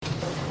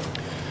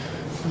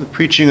The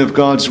preaching of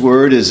God's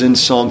Word is in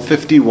Psalm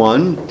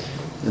 51,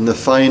 in the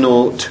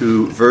final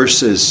two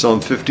verses, Psalm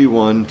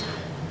 51,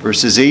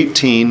 verses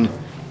 18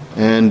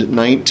 and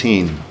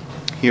 19.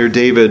 Here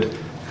David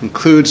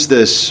concludes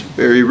this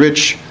very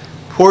rich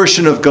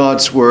portion of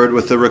God's Word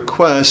with a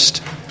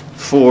request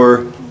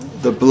for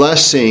the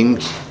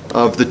blessing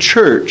of the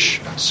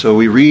church. So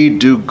we read,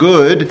 "Do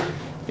good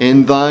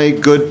in thy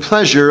good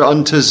pleasure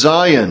unto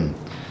Zion.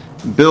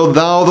 Build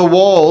thou the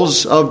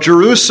walls of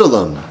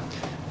Jerusalem.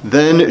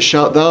 Then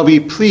shalt thou be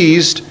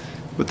pleased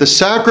with the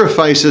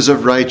sacrifices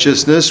of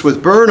righteousness,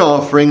 with burnt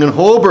offering and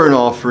whole burnt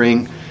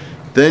offering.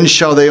 Then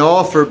shall they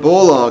offer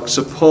bullocks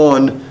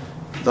upon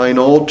thine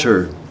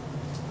altar."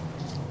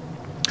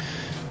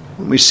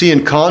 When we see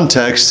in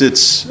context,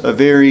 it's a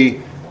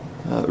very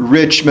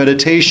rich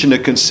meditation to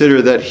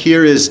consider that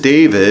here is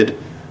David,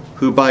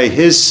 who by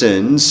his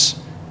sins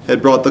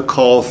had brought the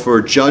call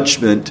for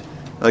judgment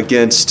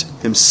against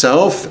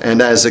himself,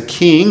 and as a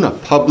king, a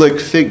public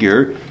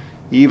figure,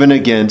 even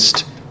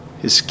against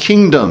his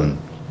kingdom.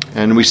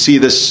 And we see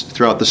this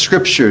throughout the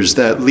scriptures,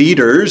 that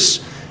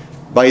leaders,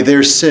 by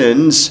their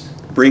sins,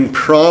 bring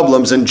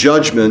problems and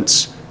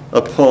judgments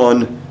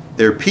upon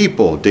their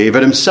people.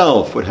 David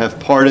himself would have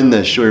part in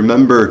this. You'll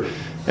remember,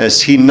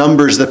 as he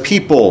numbers the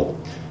people,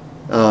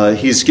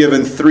 he's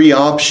given three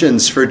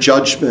options for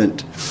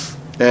judgment,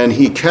 and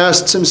he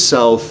casts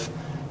himself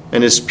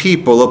and his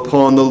people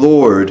upon the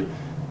Lord.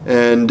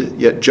 And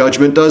yet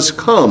judgment does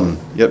come,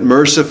 yet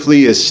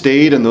mercifully is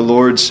stayed in the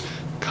Lord's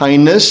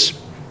kindness.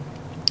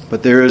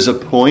 But there is a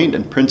point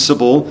and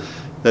principle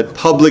that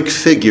public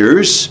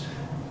figures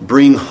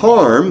bring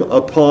harm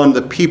upon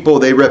the people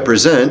they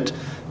represent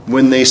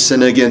when they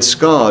sin against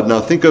God. Now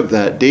think of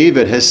that.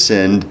 David has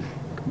sinned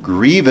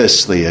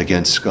grievously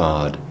against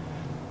God.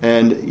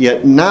 And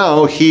yet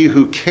now he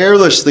who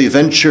carelessly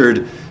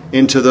ventured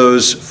into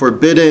those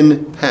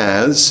forbidden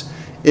paths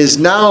is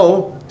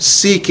now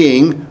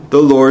seeking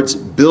the Lord's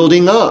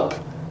building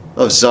up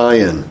of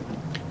Zion.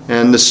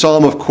 And the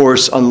psalm, of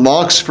course,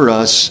 unlocks for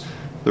us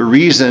the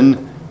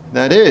reason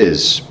that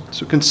is.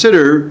 So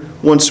consider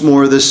once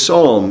more this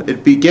psalm.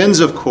 It begins,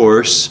 of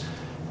course,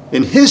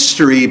 in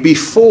history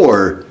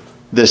before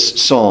this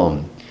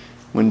psalm,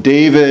 when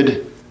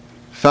David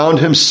found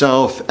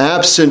himself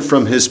absent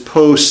from his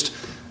post.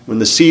 When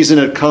the season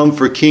had come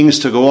for kings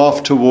to go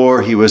off to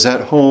war, he was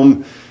at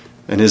home,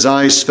 and his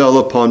eyes fell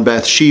upon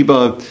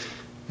Bathsheba.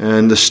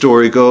 And the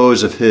story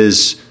goes of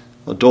his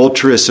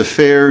adulterous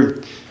affair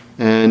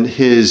and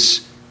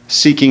his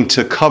seeking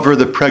to cover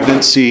the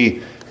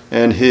pregnancy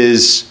and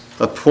his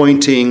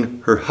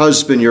appointing her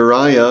husband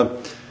Uriah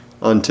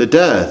unto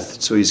death.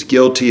 So he's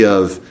guilty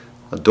of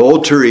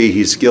adultery,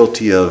 he's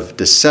guilty of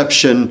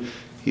deception,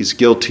 he's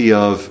guilty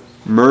of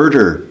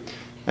murder.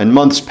 And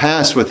months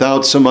pass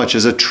without so much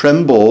as a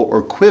tremble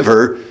or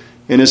quiver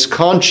in his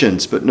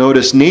conscience. But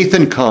notice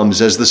Nathan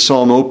comes as the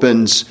psalm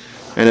opens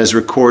and as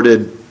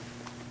recorded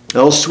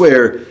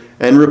elsewhere,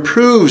 and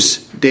reproves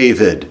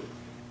David.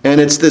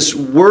 And it's this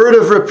word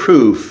of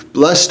reproof,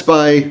 blessed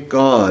by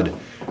God,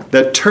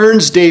 that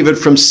turns David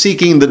from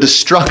seeking the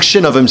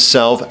destruction of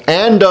himself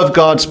and of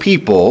God's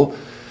people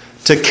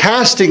to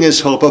casting his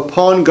hope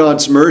upon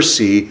God's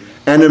mercy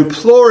and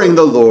imploring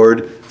the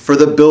Lord for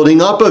the building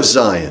up of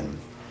Zion.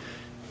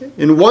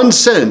 In one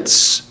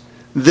sense,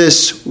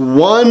 this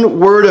one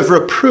word of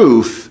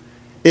reproof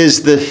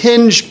is the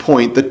hinge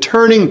point, the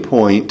turning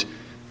point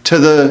to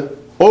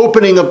the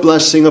opening of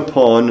blessing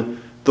upon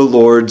the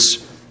Lord's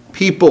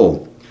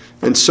people.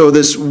 And so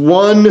this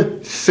one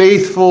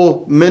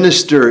faithful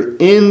minister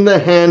in the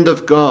hand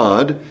of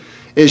God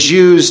is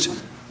used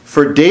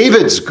for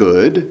David's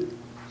good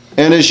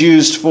and is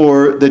used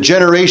for the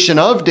generation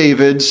of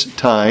David's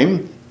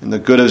time and the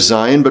good of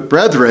Zion. But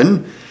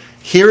brethren,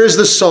 here is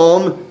the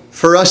psalm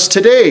for us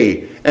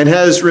today, and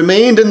has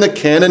remained in the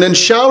canon and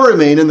shall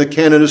remain in the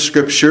canon of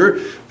Scripture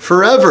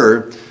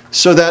forever,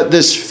 so that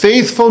this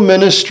faithful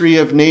ministry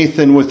of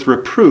Nathan with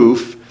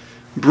reproof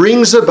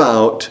brings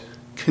about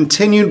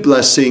continued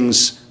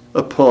blessings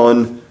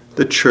upon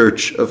the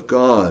church of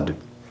God.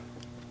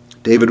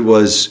 David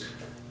was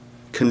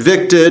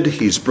convicted.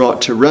 He's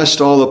brought to rest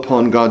all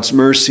upon God's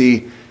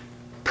mercy,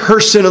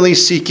 personally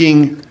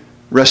seeking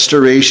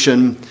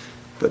restoration,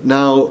 but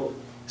now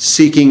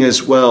seeking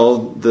as well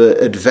the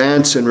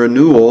advance and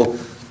renewal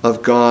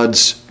of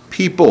God's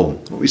people.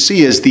 What we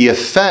see is the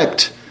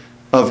effect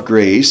of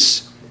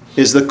grace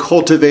is the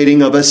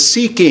cultivating of a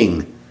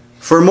seeking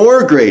for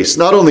more grace,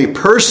 not only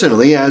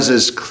personally, as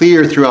is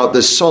clear throughout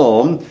this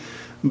psalm,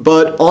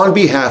 but on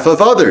behalf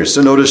of others.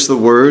 So notice the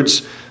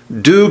words,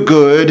 "Do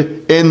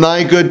good in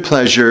thy good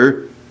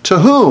pleasure," to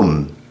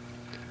whom?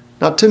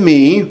 Not to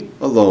me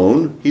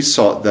alone. He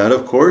sought that,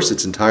 of course.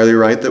 It's entirely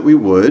right that we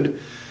would.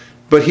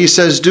 But he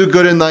says, "Do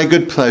good in thy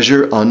good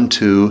pleasure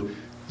unto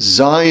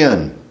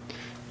Zion."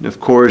 And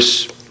of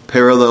course,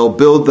 parallel,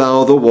 "Build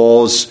thou the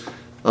walls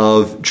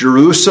of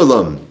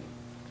Jerusalem."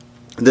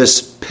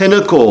 This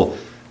pinnacle,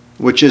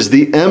 which is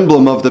the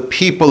emblem of the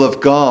people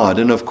of God.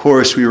 And of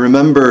course, we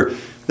remember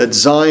that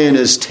Zion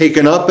is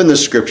taken up in the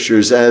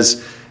Scriptures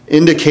as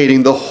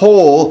indicating the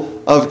whole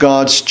of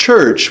God's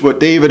church. What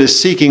David is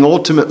seeking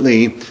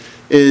ultimately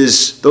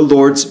is the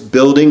Lord's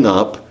building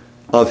up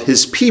of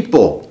his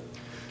people.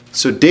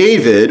 So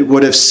David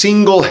would have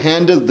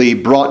single-handedly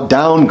brought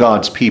down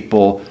God's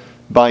people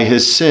by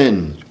his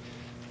sin.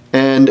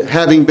 And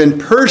having been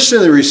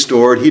personally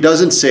restored, he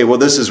doesn't say, well,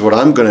 this is what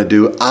I'm going to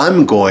do.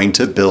 I'm going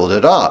to build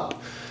it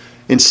up.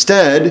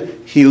 Instead,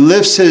 he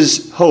lifts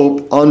his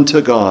hope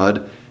unto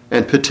God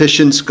and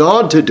petitions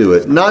God to do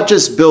it. Not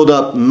just build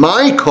up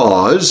my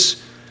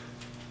cause.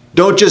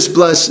 Don't just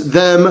bless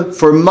them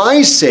for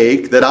my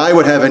sake, that I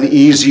would have an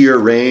easier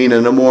reign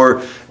and a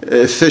more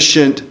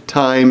efficient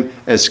time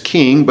as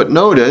king. But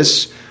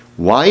notice,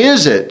 why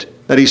is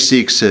it that he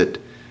seeks it?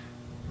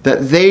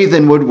 That they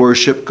then would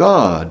worship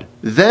God.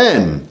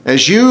 Then,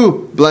 as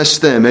you bless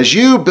them, as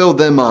you build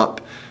them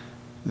up,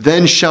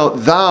 then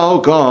shalt thou,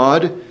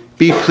 God,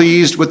 be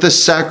pleased with the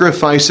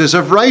sacrifices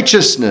of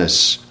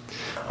righteousness,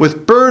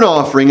 with burnt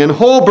offering and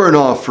whole burnt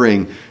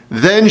offering.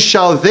 Then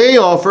shall they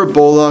offer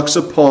bullocks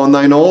upon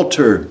thine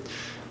altar.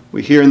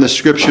 We hear in the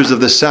scriptures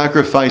of the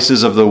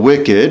sacrifices of the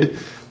wicked.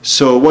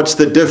 So what's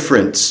the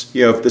difference?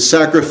 You have the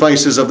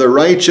sacrifices of the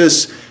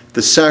righteous,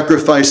 the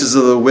sacrifices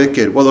of the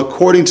wicked. Well,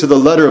 according to the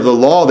letter of the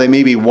law, they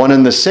may be one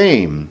and the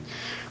same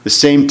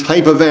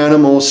type of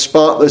animal,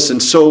 spotless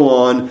and so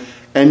on,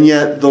 and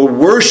yet the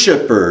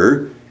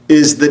worshiper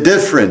is the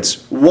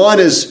difference. One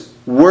is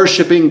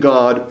worshiping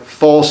God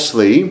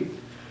falsely.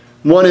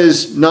 One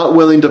is not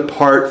willing to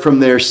part from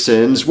their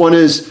sins. One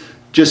is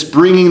just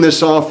bringing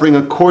this offering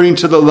according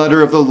to the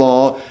letter of the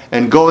law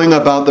and going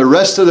about the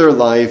rest of their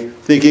life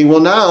thinking,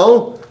 well,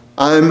 now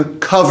I'm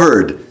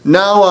covered.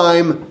 Now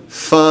I'm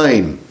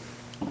fine.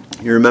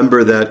 You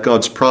remember that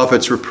God's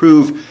prophets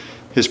reprove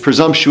his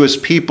presumptuous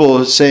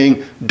people,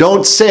 saying,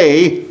 don't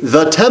say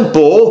the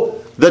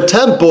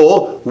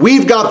temple,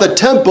 we've got the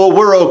temple,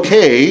 we're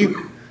okay,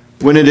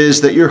 when it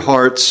is that your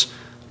hearts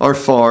are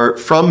far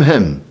from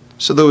him.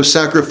 So those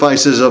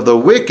sacrifices of the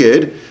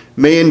wicked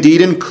may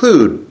indeed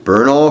include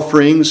burnt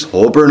offerings,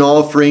 whole burnt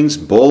offerings,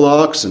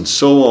 bullocks, and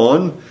so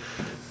on.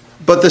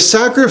 But the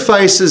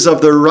sacrifices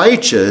of the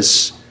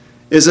righteous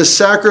is a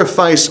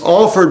sacrifice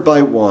offered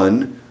by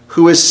one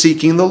who is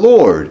seeking the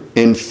Lord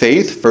in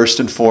faith, first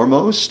and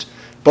foremost,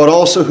 but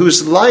also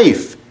whose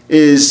life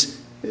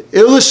is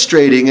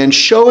illustrating and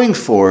showing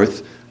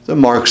forth the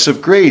marks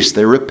of grace.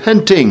 They're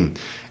repenting.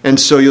 And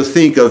so you'll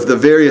think of the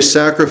various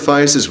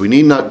sacrifices. We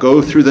need not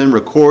go through them,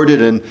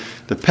 recorded in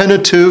the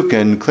Pentateuch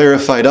and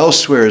clarified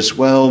elsewhere as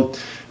well,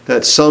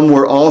 that some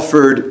were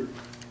offered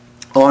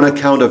on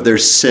account of their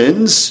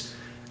sins.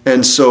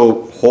 And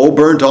so whole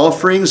burnt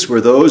offerings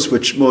were those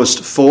which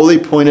most fully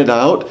pointed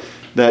out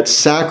that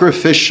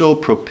sacrificial,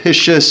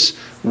 propitious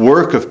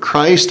work of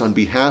Christ on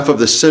behalf of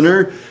the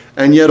sinner.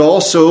 And yet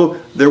also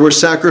there were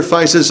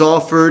sacrifices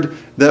offered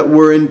that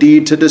were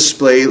indeed to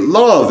display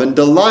love and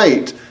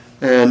delight.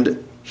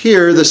 And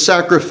here the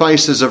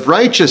sacrifices of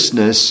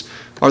righteousness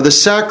are the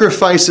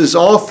sacrifices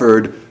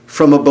offered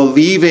from a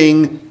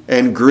believing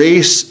and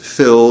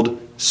grace-filled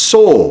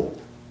soul.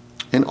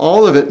 And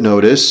all of it,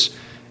 notice,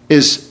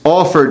 is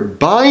offered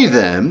by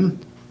them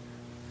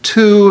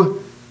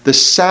to the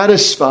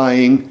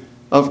satisfying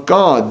of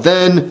God.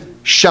 Then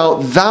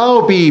shalt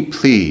thou be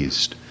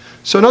pleased.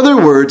 So in other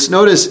words,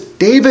 notice,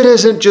 David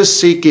isn't just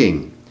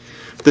seeking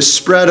the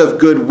spread of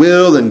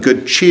goodwill and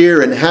good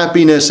cheer and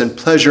happiness and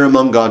pleasure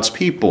among God's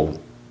people.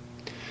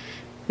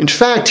 In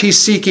fact, he's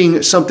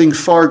seeking something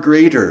far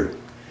greater.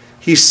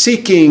 He's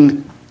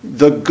seeking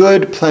the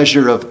good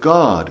pleasure of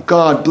God.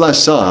 God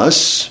bless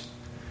us,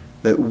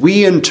 that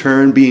we in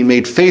turn, being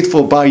made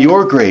faithful by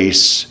your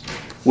grace,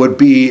 would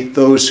be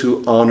those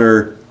who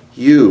honor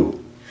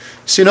you.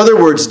 See, in other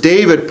words,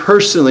 David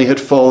personally had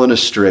fallen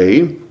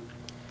astray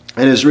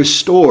and is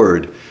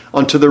restored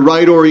unto the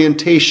right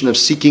orientation of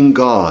seeking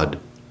God.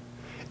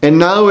 And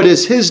now it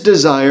is his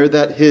desire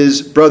that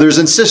his brothers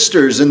and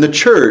sisters in the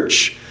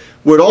church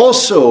would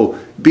also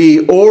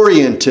be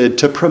oriented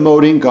to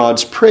promoting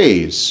God's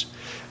praise.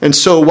 And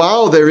so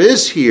while there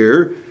is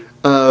here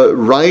a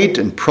right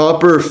and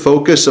proper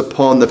focus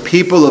upon the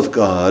people of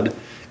God,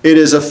 it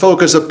is a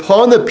focus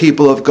upon the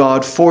people of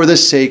God for the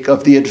sake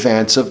of the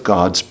advance of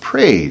God's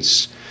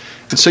praise.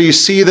 And so you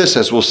see this,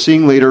 as we'll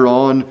sing later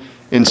on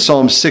in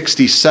Psalm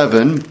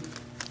 67,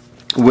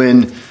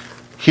 when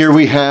here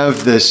we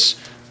have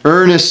this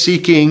earnest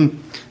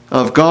seeking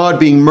of God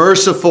being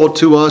merciful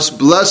to us,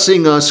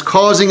 blessing us,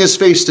 causing his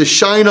face to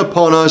shine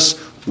upon us.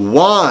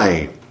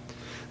 Why?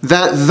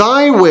 That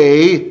thy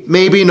way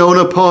may be known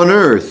upon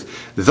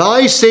earth,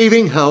 thy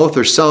saving health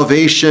or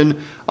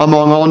salvation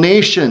among all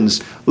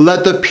nations.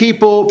 Let the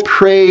people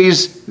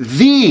praise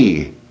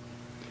thee.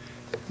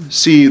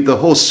 See, the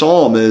whole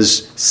psalm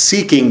is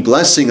seeking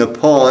blessing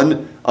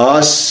upon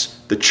us,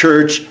 the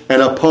church,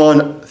 and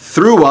upon,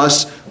 through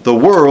us, the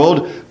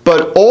world.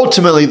 But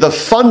ultimately, the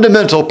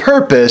fundamental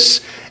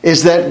purpose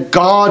is that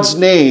God's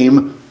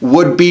name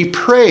would be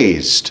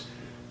praised.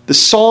 The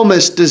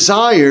psalmist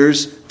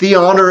desires the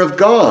honor of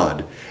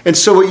God. And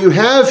so what you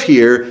have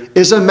here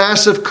is a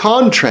massive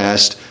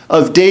contrast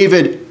of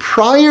David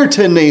prior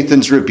to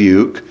Nathan's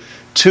rebuke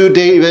to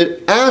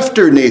David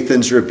after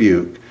Nathan's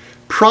rebuke.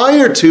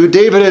 Prior to,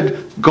 David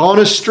had gone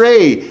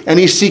astray, and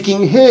he's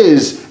seeking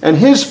his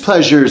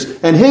pleasures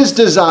and his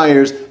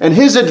desires and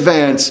his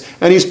advance,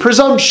 and he's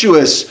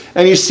presumptuous,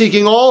 and he's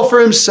seeking all for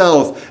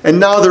himself. And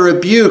now the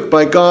rebuke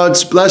by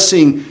God's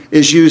blessing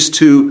is used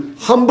to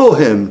humble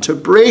him, to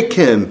break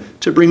him,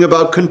 to bring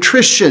about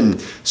contrition,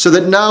 so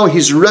that now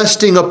he's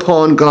resting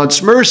upon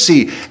God's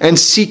mercy and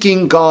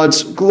seeking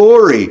God's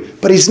glory.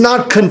 But he's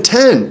not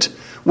content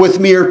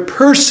with mere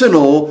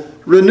personal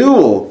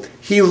renewal.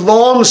 He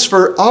longs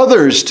for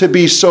others to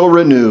be so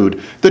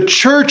renewed, the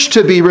church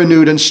to be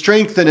renewed and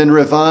strengthened and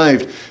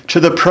revived to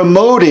the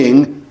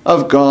promoting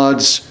of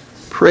God's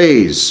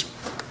praise.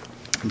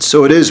 And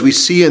so it is we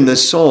see in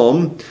this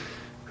psalm,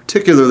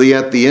 particularly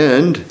at the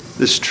end,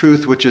 this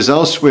truth which is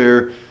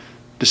elsewhere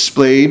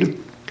displayed,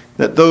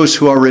 that those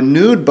who are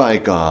renewed by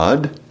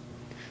God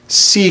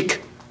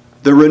seek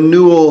the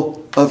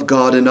renewal of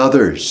God in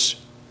others.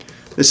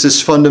 This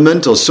is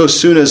fundamental. So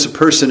soon as a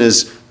person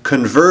is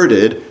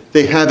converted,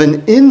 they have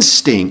an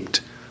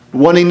instinct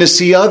wanting to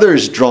see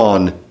others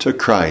drawn to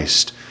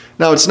Christ.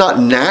 Now, it's not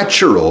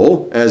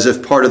natural, as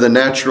if part of the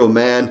natural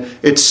man.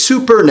 It's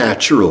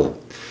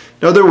supernatural.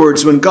 In other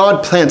words, when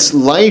God plants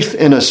life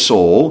in a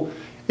soul,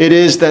 it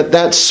is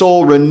that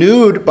soul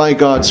renewed by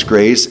God's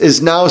grace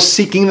is now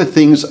seeking the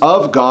things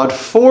of God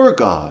for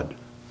God.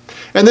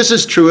 And this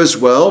is true as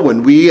well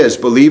when we as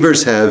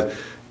believers have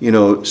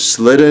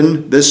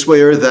slidden this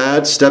way or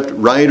that, stepped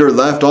right or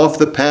left off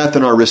the path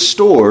and are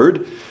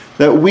restored,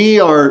 that we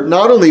are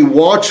not only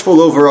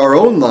watchful over our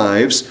own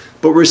lives,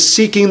 but we're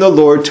seeking the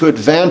Lord to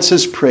advance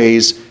his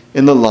praise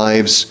in the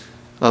lives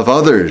of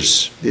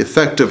others. The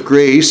effect of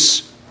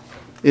grace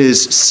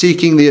is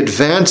seeking the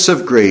advance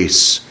of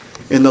grace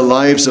in the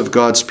lives of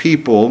God's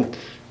people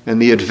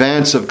and the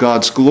advance of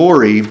God's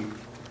glory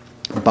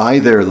by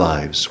their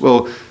lives.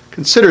 Well,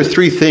 consider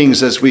three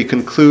things as we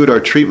conclude our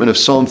treatment of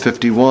Psalm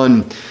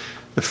 51.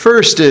 The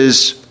first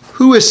is,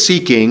 who is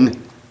seeking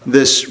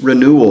this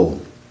renewal?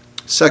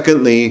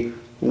 Secondly,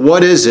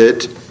 what is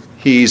it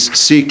he's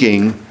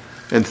seeking?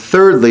 And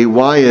thirdly,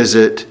 why is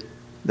it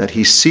that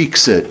he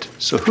seeks it?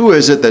 So who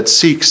is it that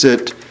seeks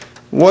it?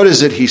 What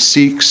is it he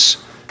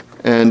seeks?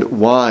 And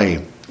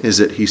why is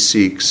it he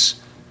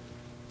seeks?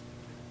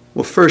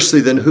 Well,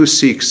 firstly, then, who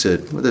seeks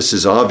it? Well, this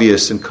is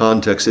obvious in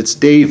context. It's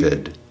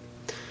David.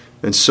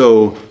 And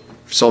so,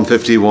 Psalm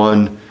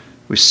 51,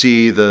 we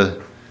see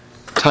the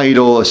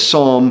title, a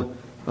psalm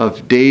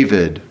of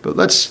David. But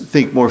let's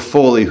think more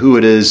fully who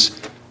it is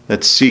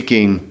that's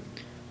seeking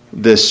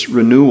this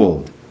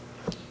renewal.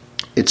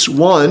 It's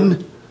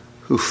one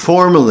who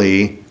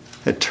formerly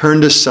had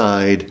turned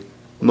aside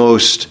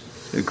most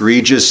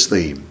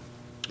egregiously.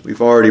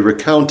 We've already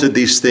recounted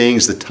these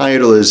things. The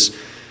title is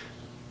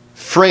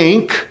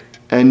frank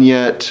and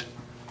yet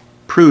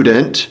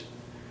prudent,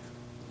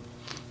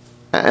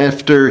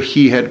 after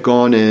he had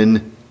gone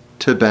in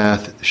to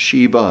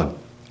Bathsheba.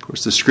 Of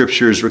course, the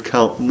scriptures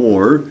recount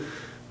more,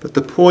 but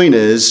the point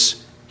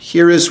is,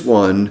 here is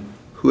one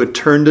who had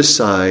turned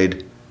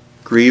aside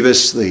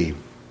grievously.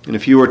 And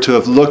if you were to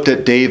have looked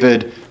at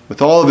David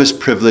with all of his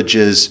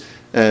privileges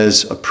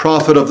as a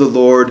prophet of the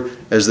Lord,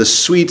 as the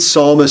sweet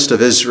psalmist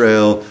of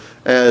Israel,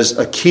 as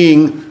a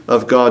king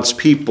of God's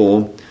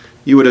people,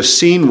 you would have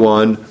seen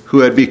one who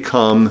had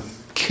become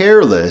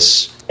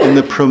careless in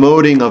the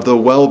promoting of the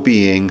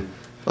well-being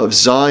of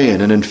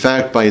Zion. And in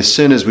fact, by his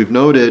sin, as we've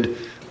noted,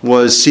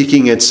 was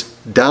seeking its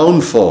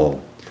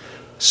downfall.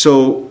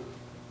 So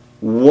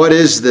what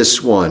is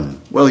this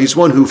one? Well, he's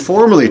one who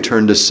formerly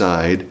turned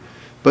aside,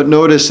 but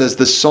notice as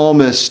the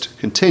psalmist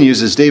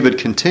continues, as David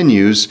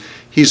continues,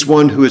 he's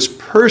one who is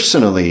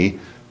personally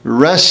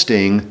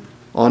resting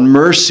on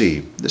mercy.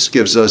 This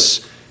gives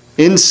us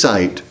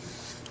insight.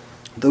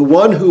 The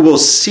one who will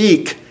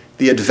seek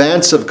the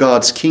advance of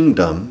God's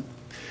kingdom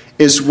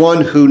is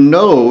one who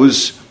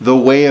knows the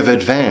way of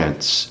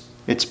advance.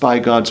 It's by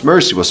God's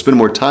mercy. We'll spend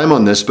more time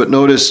on this, but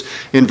notice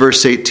in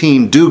verse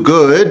 18, do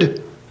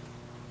good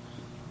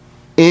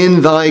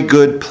in thy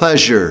good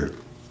pleasure.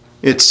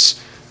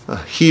 It's a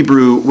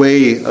Hebrew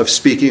way of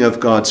speaking of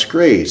God's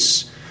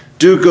grace.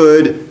 Do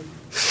good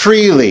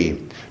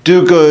freely.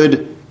 Do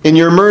good in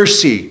your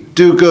mercy.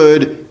 Do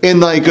good in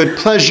thy good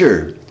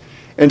pleasure.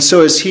 And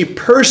so as he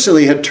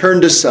personally had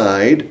turned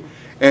aside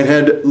and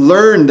had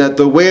learned that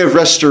the way of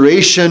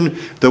restoration,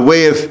 the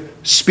way of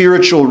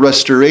spiritual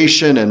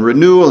restoration and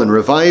renewal and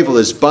revival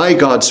is by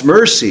God's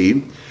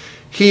mercy,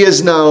 he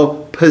is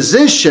now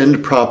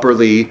positioned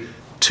properly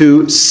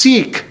to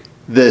seek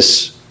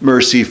this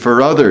mercy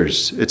for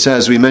others. It's,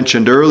 as we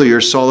mentioned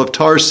earlier, Saul of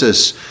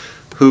Tarsus,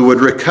 who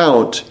would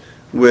recount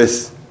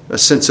with a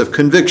sense of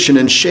conviction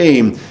and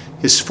shame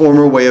his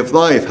former way of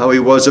life, how he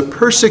was a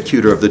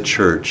persecutor of the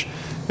church,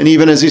 and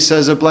even, as he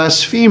says, a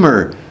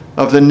blasphemer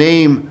of the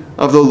name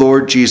of the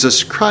Lord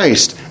Jesus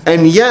Christ.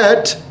 And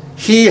yet,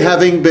 he,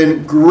 having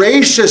been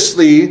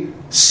graciously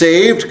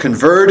saved,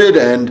 converted,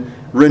 and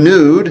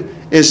renewed,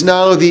 is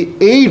now the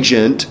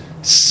agent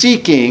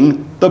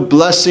seeking the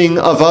blessing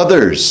of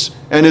others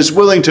and is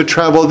willing to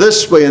travel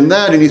this way and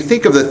that. And you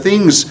think of the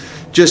things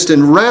just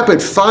in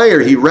rapid fire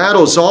he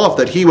rattles off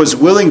that he was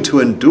willing to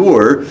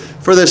endure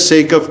for the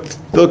sake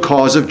of the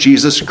cause of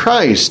Jesus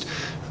Christ.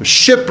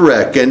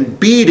 Shipwreck and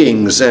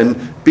beatings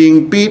and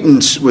being beaten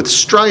with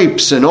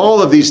stripes and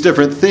all of these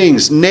different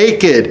things.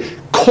 Naked,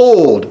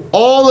 cold,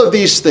 all of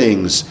these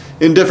things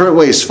in different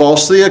ways.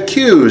 Falsely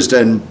accused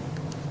and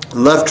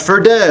left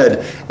for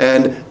dead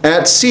and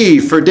at sea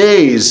for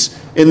days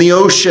in the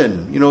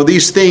ocean.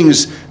 These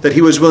things that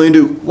he was willing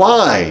to do.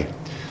 Why?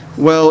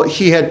 Well,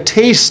 he had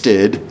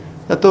tasted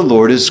that the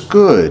Lord is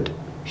good.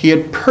 He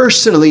had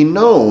personally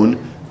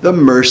known the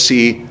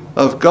mercy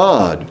of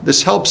God.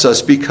 This helps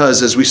us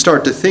because as we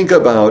start to think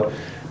about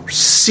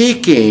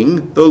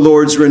seeking the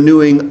Lord's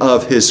renewing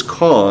of his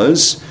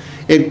cause,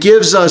 it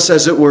gives us,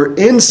 as it were,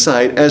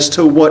 insight as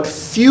to what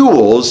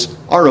fuels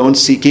our own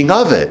seeking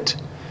of it.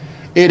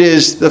 It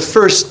is the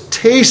first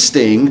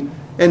tasting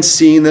and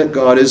seeing that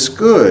God is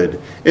good.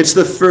 It's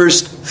the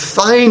first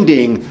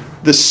finding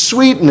the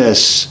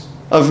sweetness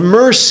of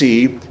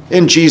mercy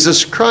in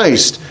Jesus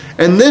Christ.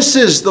 And this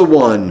is the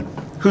one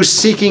who's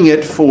seeking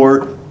it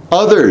for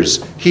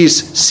others.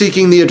 He's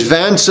seeking the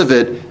advance of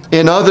it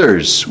in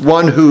others.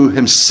 One who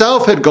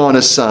himself had gone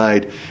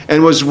aside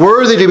and was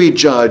worthy to be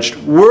judged,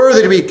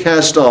 worthy to be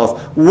cast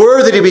off,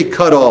 worthy to be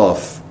cut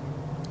off,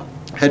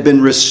 had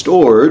been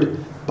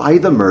restored by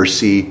the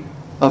mercy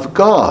of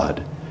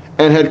God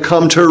and had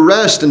come to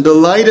rest and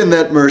delight in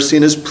that mercy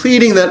and is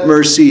pleading that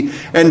mercy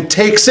and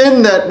takes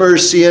in that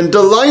mercy and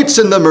delights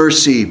in the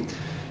mercy.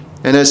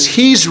 And as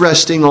he's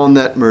resting on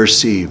that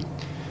mercy,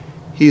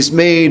 he's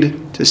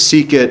made to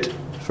seek it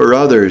for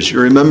others. You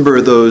remember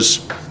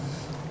those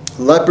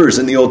lepers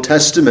in the Old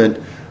Testament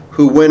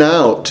who went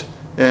out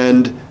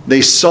and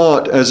they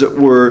sought, as it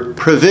were,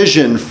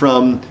 provision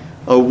from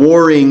a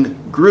warring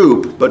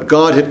group, but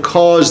God had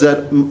caused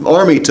that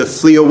army to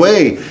flee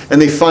away,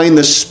 and they find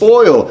the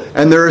spoil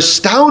and they're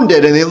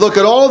astounded and they look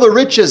at all the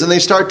riches and they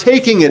start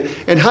taking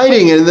it and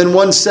hiding it. And then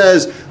one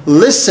says,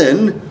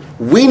 listen,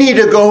 we need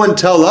to go and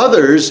tell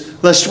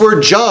others lest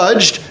we're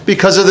judged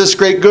because of this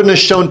great goodness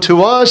shown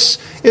to us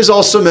is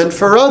also meant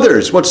for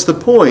others. What's the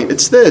point?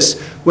 It's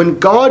this: when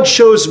God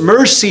shows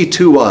mercy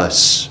to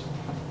us,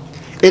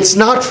 it's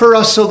not for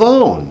us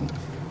alone.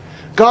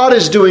 God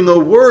is doing a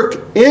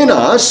work in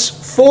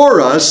us,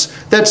 for us,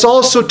 that's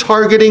also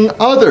targeting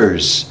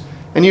others.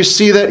 And you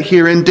see that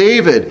here in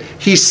David.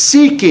 He's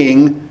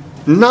seeking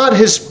not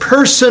his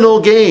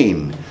personal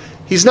gain.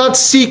 He's not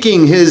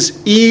seeking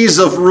his ease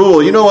of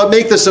rule. You know what?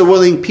 Make this a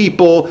willing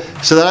people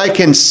so that I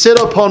can sit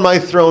upon my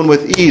throne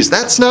with ease.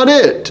 That's not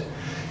it.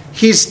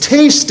 He's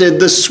tasted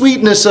the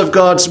sweetness of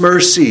God's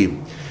mercy.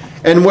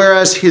 And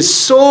whereas his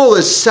soul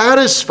is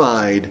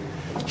satisfied,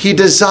 he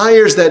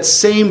desires that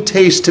same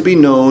taste to be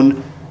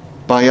known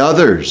by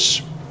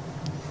others.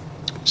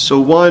 So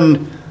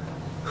one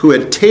who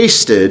had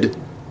tasted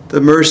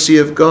the mercy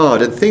of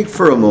God, and think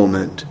for a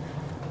moment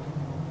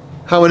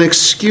how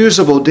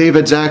inexcusable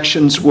David's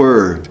actions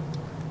were.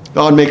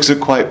 God makes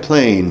it quite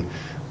plain.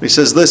 He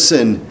says,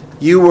 listen,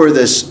 you were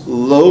this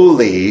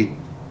lowly,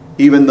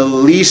 even the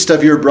least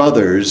of your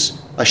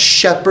brothers, a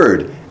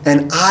shepherd,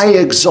 and I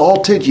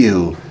exalted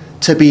you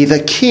to be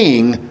the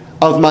king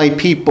of my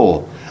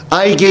people.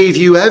 I gave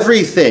you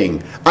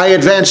everything. I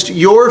advanced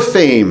your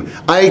fame.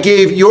 I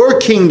gave your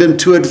kingdom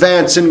to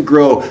advance and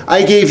grow.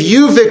 I gave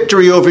you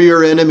victory over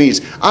your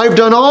enemies. I've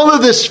done all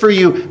of this for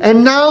you,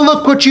 and now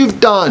look what you've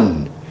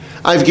done.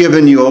 I've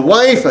given you a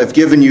wife, I've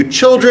given you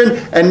children,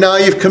 and now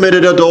you've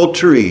committed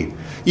adultery.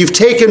 You've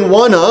taken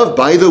one of,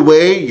 by the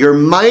way, your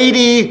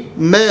mighty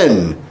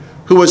men,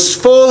 who was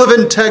full of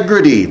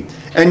integrity,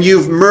 and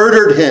you've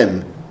murdered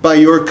him by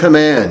your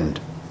command.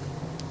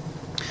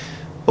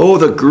 Oh,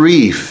 the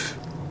grief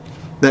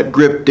that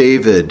gripped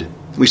David.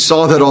 We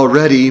saw that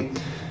already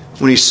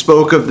when he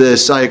spoke of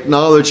this. I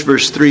acknowledge,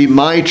 verse 3,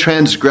 my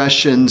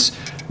transgressions,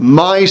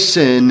 my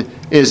sin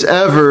is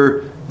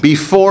ever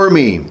before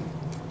me.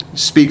 He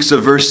speaks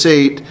of verse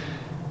 8,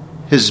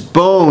 his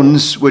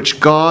bones which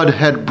God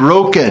had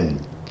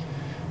broken.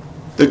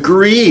 The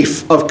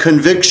grief of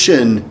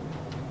conviction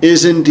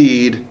is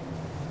indeed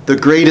the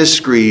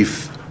greatest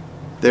grief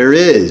there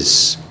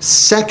is,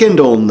 second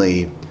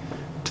only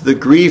to the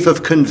grief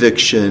of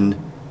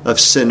conviction of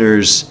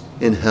sinners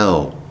in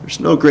hell. There's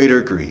no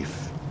greater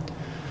grief.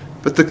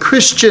 But the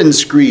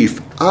Christian's grief,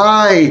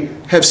 I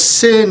have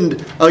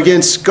sinned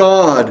against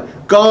God,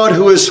 God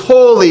who is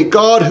holy,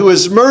 God who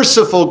is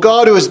merciful,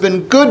 God who has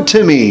been good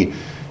to me,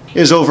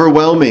 is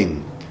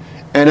overwhelming.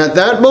 And at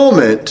that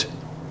moment,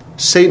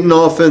 Satan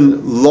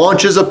often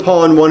launches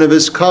upon one of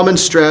his common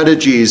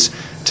strategies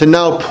to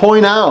now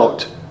point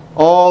out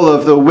all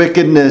of the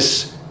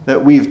wickedness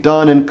that we've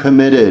done and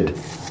committed.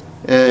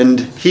 And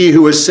he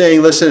who is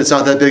saying, listen, it's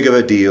not that big of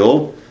a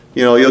deal.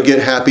 You'll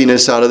get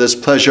happiness out of this,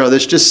 pleasure out of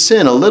this. Just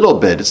sin a little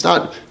bit. It's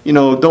not,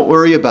 don't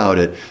worry about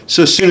it.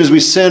 So as soon as we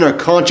sin, our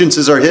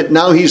consciences are hit.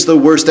 Now he's the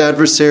worst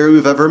adversary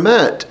we've ever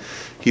met.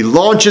 He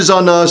launches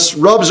on us,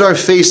 rubs our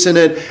face in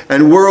it,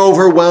 and we're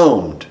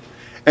overwhelmed.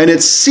 And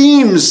it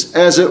seems,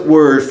 as it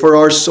were, for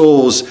our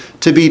souls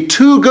to be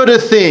too good a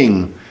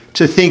thing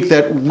to think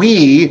that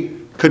we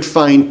could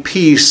find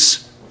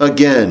peace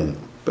again.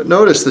 But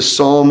notice the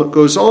psalm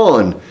goes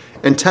on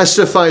and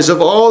testifies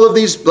of all of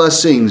these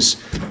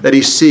blessings that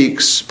he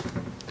seeks,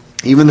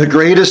 even the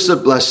greatest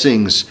of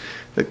blessings,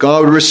 that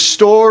God would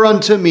restore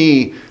unto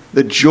me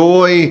the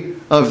joy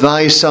of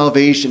thy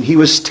salvation. He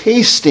was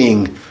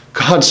tasting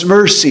God's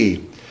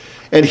mercy.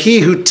 And he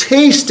who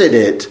tasted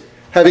it,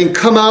 having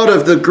come out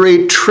of the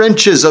great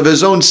trenches of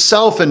his own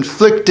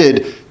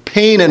self-inflicted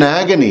pain and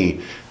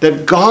agony,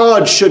 that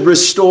God should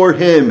restore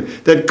him,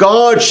 that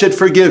God should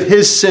forgive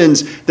his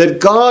sins,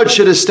 that God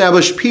should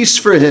establish peace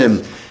for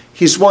him.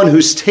 He's one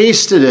who's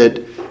tasted it,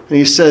 and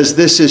he says,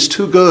 this is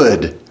too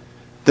good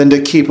than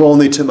to keep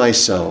only to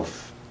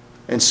myself.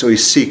 And so he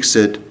seeks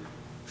it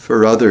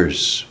for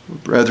others.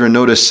 Brethren,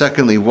 notice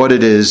secondly what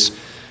it is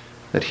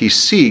that he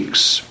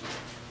seeks.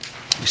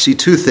 You see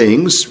two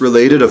things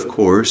related, of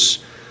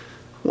course.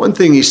 One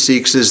thing he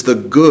seeks is the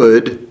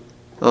good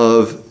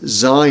of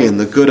Zion,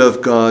 the good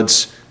of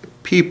God's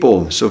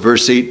people. So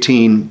verse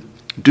 18,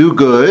 do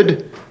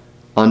good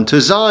unto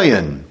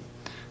Zion.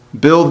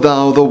 Build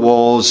thou the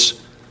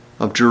walls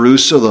of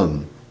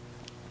Jerusalem.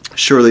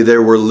 Surely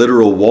there were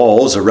literal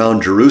walls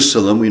around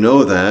Jerusalem. We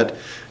know that.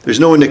 There's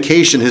no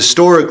indication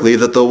historically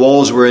that the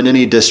walls were in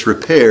any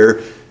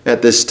disrepair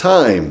at this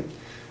time.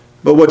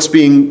 But what's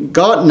being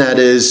gotten at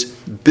is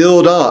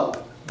build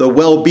up the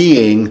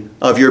well-being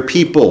of your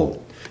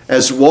people.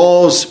 As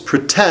walls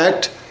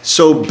protect,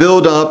 so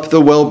build up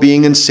the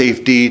well-being and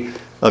safety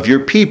of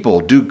your people.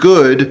 Do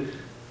good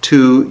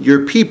to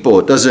your people.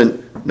 It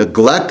doesn't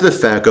neglect the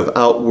fact of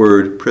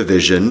outward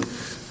provision,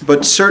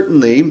 but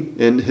certainly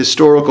in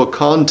historical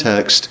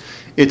context,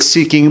 it's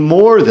seeking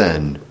more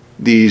than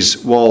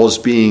these walls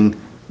being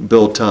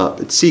built up.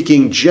 It's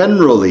seeking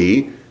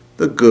generally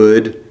the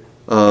good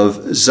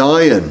of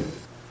Zion.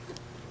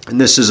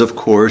 And this is, of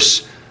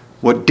course,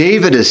 what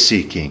David is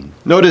seeking.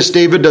 Notice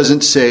David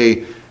doesn't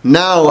say,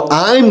 now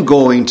I'm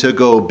going to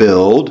go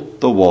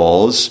build the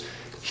walls.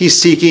 He's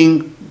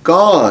seeking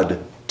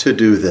God to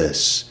do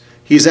this.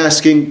 He's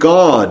asking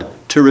God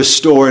to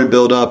restore and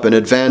build up and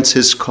advance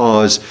his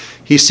cause.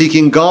 He's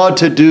seeking God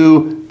to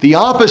do the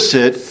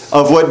opposite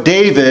of what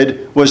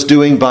David was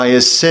doing by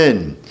his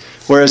sin.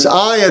 Whereas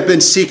I have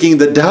been seeking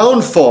the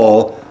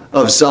downfall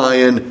of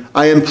Zion,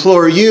 I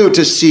implore you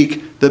to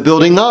seek the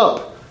building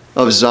up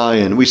of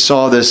Zion. We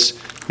saw this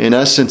in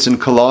essence in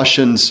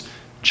Colossians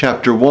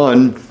chapter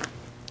 1,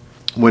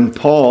 when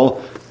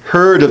Paul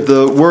heard of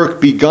the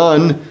work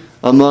begun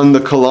among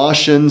the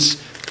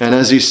Colossians, and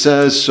as he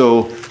says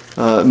so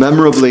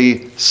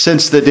memorably,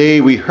 since the day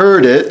we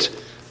heard it,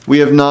 we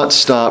have not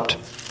stopped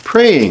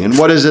praying. And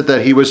what is it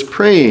that he was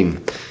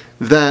praying?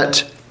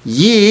 That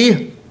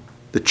ye,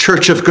 the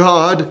church of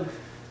God,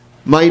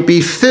 might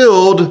be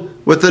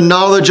filled with the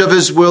knowledge of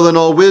his will and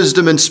all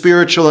wisdom and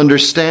spiritual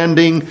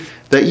understanding,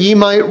 that ye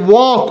might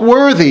walk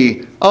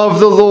worthy of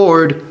the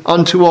Lord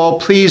unto all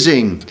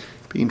pleasing,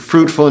 being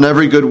fruitful in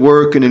every good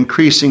work and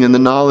increasing in the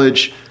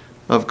knowledge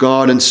of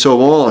God, and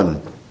so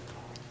on.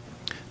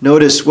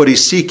 Notice what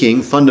he's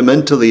seeking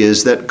fundamentally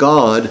is that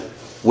God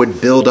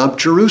would build up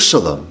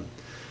Jerusalem.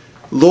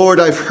 Lord,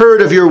 I've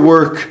heard of your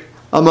work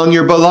among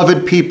your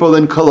beloved people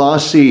in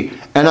Colossae,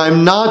 and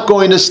I'm not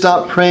going to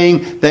stop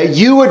praying that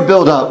you would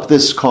build up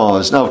this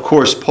cause. Now, of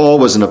course, Paul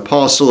was an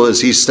apostle,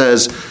 as he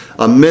says,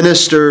 a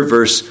minister,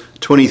 verse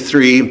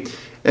 23,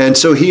 and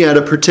so he had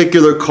a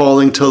particular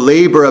calling to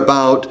labor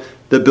about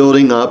the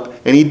building up,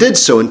 and he did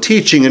so in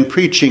teaching and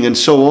preaching and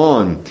so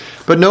on.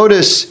 But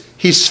notice,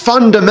 he's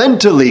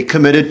fundamentally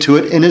committed to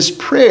it in his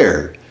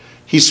prayer.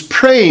 He's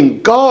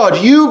praying,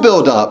 God, you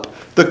build up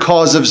the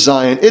cause of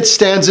Zion. It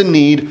stands in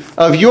need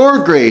of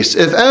your grace.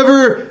 If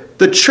ever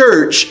the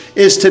church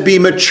is to be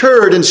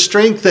matured and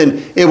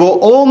strengthened, it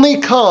will only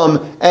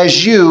come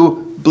as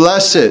you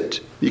bless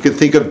it. You can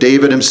think of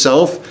David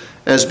himself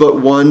as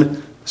but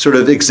one sort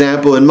of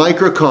example in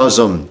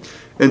microcosm.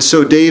 And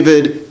so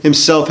David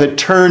himself had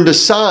turned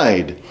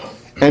aside.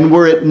 And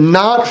were it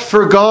not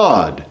for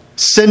God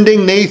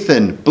sending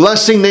Nathan,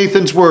 blessing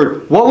Nathan's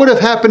word, what would have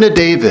happened to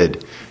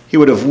David? He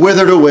would have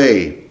withered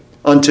away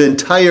unto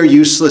entire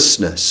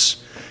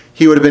uselessness.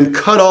 He would have been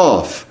cut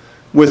off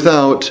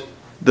without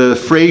the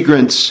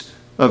fragrance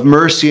of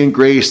mercy and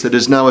grace that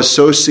is now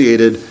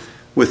associated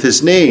with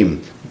his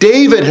name.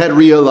 David had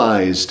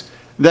realized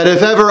that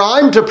if ever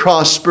I'm to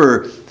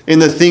prosper in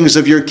the things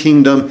of your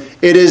kingdom,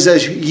 it is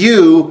as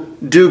you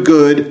do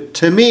good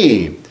to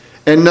me.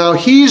 And now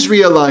he's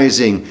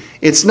realizing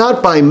it's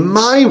not by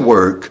my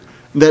work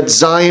that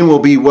Zion will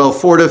be well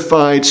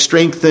fortified,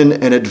 strengthened,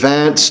 and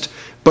advanced,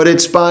 but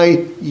it's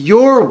by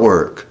your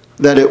work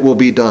that it will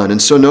be done.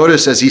 And so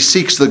notice, as he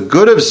seeks the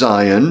good of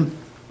Zion,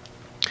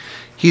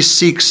 he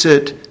seeks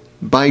it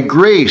by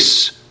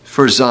grace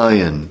for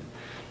Zion.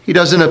 He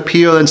doesn't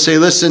appeal and say,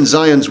 listen,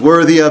 Zion's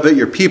worthy of it,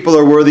 your people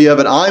are worthy of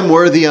it, I'm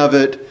worthy of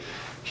it.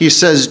 He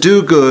says,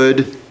 do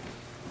good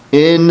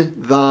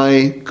in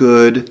thy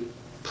good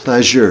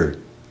pleasure.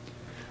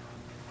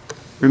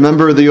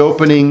 Remember the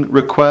opening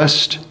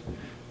request?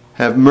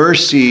 Have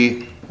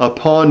mercy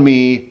upon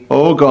me,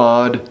 O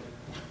God,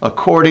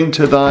 according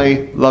to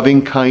thy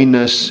loving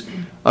kindness,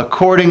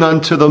 according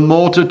unto the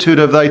multitude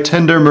of thy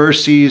tender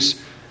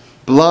mercies,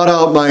 blot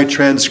out my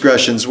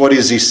transgressions. What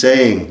is he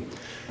saying?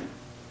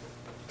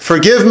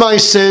 Forgive my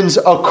sins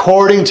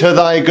according to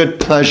thy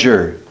good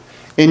pleasure,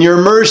 in your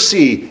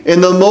mercy,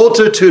 in the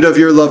multitude of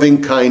your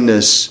loving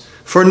kindness.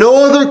 For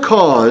no other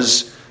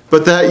cause,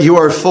 but that you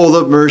are full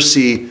of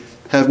mercy,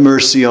 have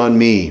mercy on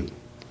me.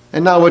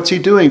 And now what's he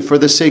doing for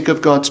the sake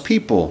of God's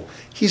people?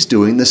 He's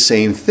doing the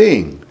same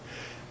thing.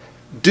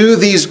 Do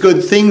these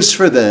good things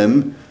for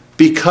them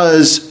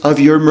because of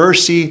your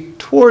mercy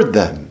toward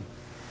them.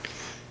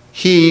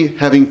 He,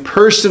 having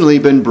personally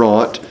been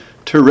brought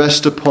to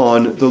rest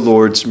upon the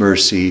Lord's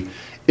mercy,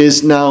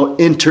 is now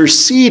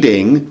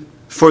interceding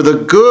for the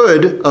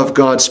good of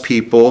God's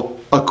people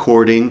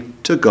according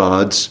to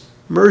God's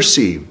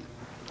mercy.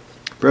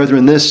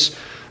 Brethren, this,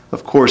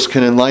 of course,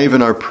 can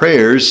enliven our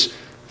prayers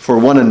for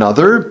one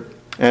another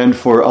and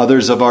for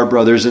others of our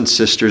brothers and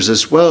sisters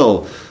as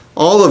well.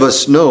 All of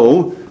us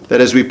know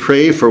that as we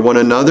pray for one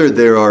another,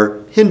 there are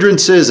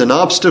hindrances and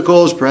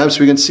obstacles. Perhaps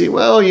we can see,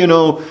 well,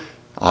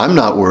 I'm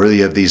not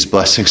worthy of these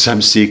blessings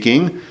I'm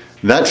seeking.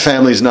 That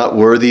family's not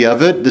worthy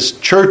of it. This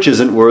church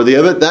isn't worthy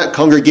of it. That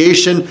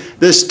congregation,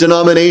 this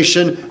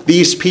denomination,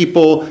 these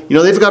people,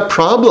 they've got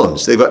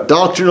problems. They've got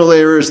doctrinal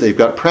errors. They've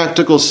got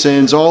practical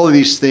sins, all of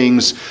these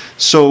things.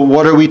 So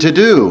what are we to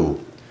do?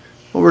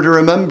 Well, we're to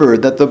remember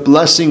that the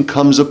blessing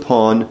comes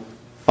upon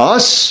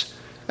us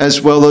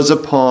as well as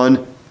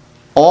upon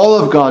all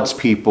of God's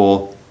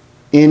people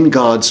in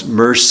God's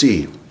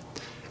mercy.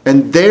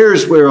 And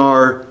there's where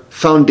our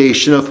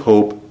foundation of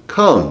hope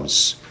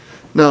comes.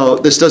 Now,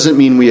 this doesn't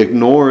mean we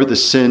ignore the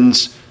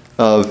sins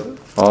of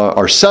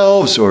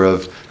ourselves or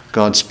of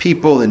God's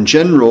people in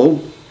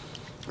general,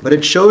 but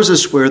it shows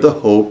us where the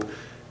hope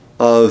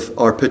of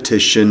our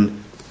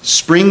petition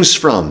springs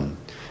from.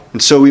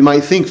 And so we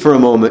might think for a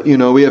moment,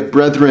 we have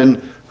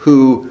brethren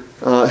who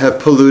have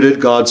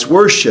polluted God's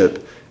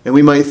worship. And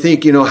we might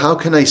think, how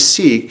can I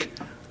seek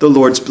the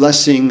Lord's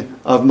blessing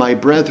of my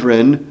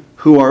brethren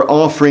who are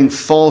offering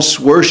false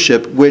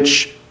worship,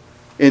 which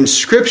in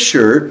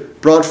Scripture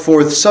brought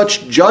forth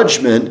such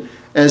judgment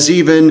as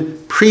even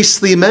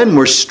priestly men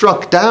were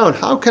struck down?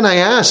 How can I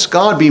ask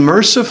God be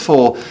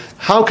merciful?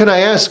 How can I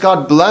ask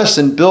God bless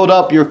and build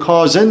up your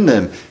cause in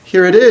them?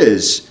 Here it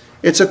is.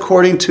 It's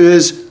according to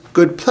his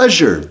good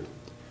pleasure.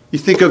 You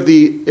think of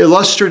the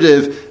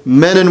illustrative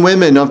men and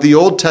women of the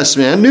Old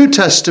Testament and New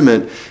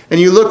Testament, and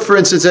you look, for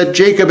instance, at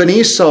Jacob and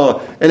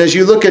Esau, and as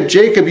you look at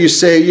Jacob, you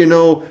say,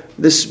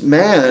 this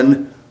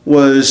man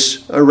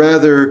was a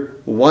rather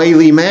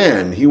wily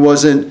man. He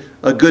wasn't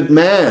a good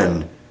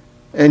man.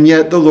 And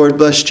yet the Lord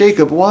blessed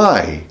Jacob.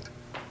 Why?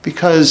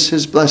 Because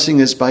his blessing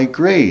is by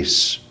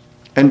grace.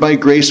 And by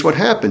grace, what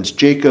happens?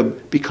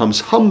 Jacob becomes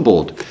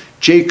humbled.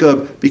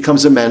 Jacob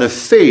becomes a man of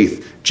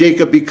faith.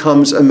 Jacob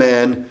becomes a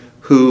man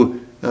who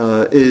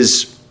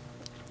is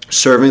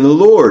serving the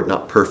Lord,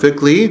 not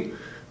perfectly,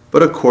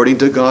 but according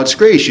to God's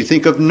grace. You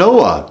think of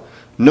Noah.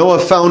 Noah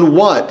found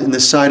what in the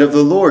sight of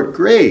the Lord?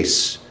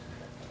 Grace.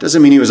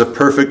 Doesn't mean he was a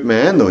perfect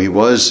man, though he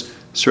was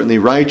certainly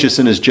righteous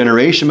in his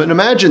generation. But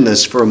imagine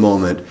this for a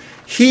moment.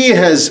 He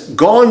has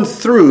gone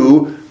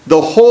through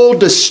the whole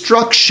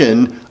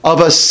destruction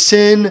of a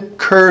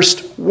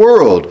sin-cursed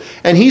world.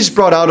 And he's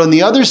brought out on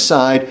the other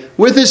side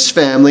with his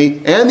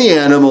family and the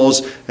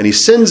animals, and he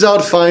sends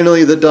out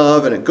finally the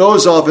dove, and it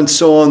goes off and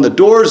so on. The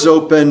doors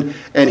open,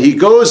 and he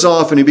goes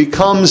off and he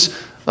becomes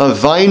a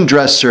vine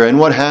dresser. And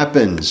what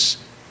happens?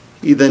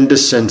 He then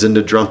descends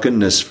into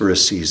drunkenness for a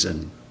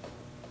season.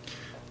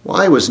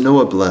 Why was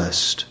Noah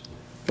blessed?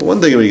 Well,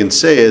 one thing we can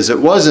say is it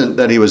wasn't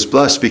that he was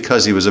blessed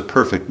because he was a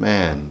perfect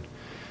man.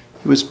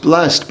 He was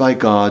blessed by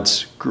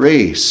God's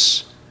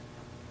grace.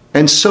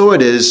 And so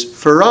it is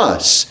for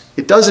us.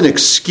 It doesn't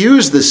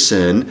excuse the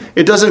sin.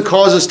 It doesn't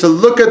cause us to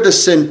look at the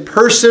sin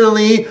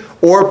personally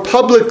or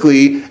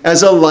publicly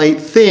as a light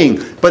thing.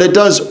 But it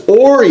does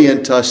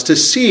orient us to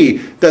see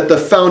that the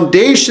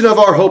foundation of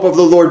our hope of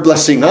the Lord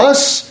blessing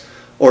us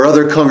or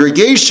other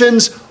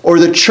congregations or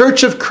the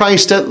Church of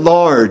Christ at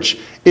large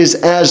is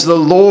as the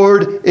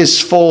Lord is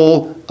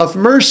full of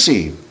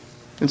mercy.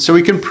 And so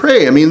we can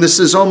pray. This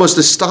is almost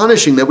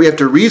astonishing that we have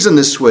to reason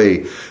this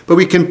way. But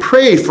we can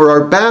pray for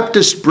our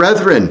Baptist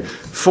brethren,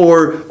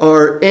 for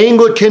our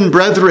Anglican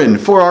brethren,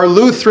 for our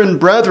Lutheran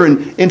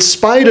brethren, in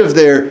spite of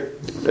their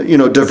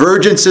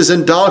divergences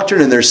in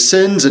doctrine and their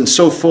sins and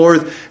so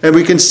forth. And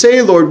we can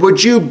say, Lord,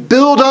 would you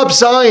build up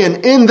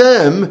Zion in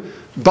them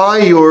by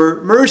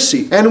your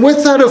mercy? And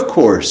with that, of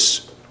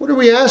course, what are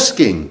we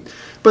asking?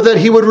 But that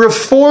he would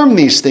reform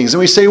these things. And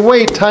we say,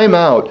 wait, time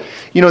out.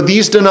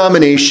 These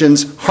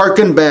denominations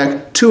harken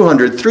back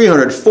 200,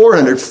 300,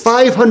 400,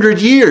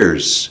 500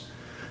 years.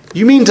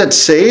 You mean to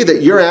say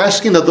that you're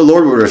asking that the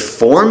Lord would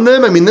reform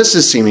them? This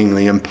is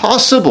seemingly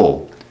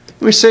impossible.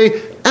 And we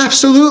say,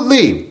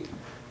 absolutely.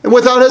 And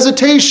without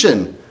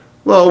hesitation.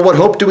 Well, what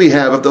hope do we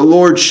have if the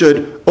Lord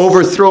should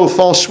overthrow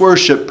false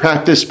worship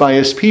practiced by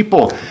his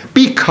people?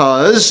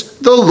 Because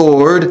the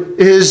Lord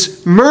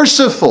is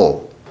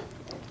merciful.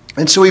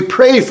 And so we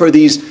pray for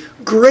these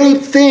great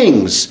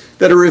things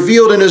that are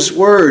revealed in his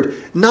word,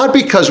 not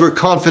because we're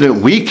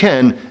confident we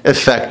can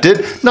effect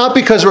it, not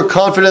because we're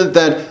confident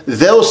that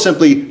they'll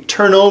simply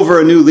turn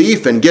over a new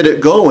leaf and get it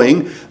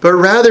going, but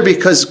rather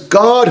because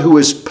God, who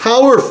is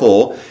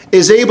powerful,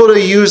 is able to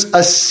use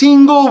a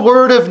single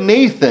word of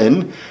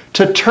Nathan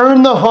to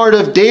turn the heart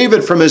of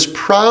David from his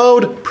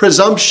proud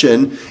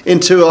presumption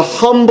into a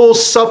humble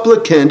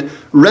supplicant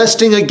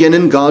resting again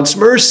in God's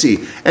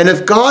mercy. And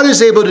if God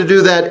is able to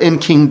do that in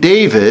King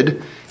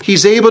David,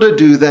 he's able to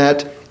do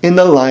that in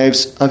the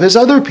lives of his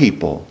other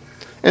people.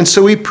 And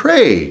so we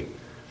pray,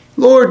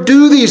 Lord,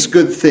 do these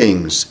good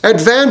things.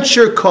 Advance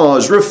your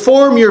cause.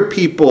 Reform your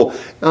people.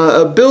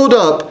 Build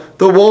up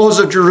the walls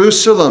of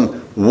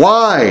Jerusalem.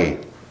 Why?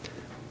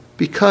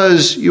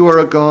 Because you are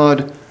a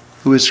God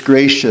who is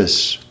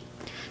gracious.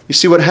 You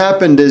see, what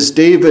happened is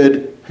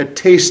David had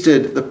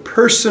tasted the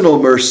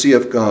personal mercy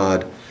of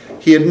God.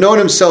 He had known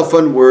himself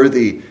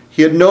unworthy.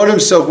 He had known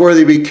himself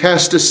worthy to be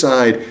cast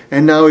aside,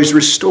 and now he's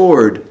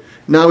restored.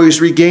 Now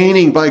he's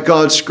regaining, by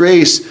God's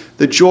grace,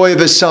 the joy of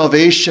his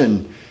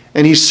salvation.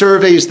 And he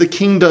surveys the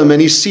kingdom,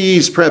 and he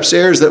sees perhaps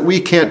errors that we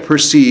can't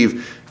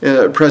perceive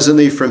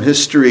presently from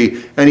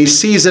history. And he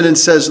sees it and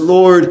says,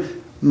 Lord,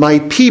 my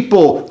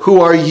people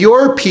who are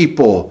your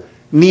people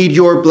need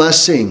your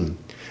blessing.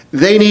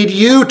 They need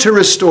you to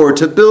restore,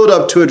 to build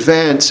up, to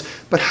advance.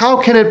 But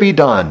how can it be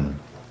done?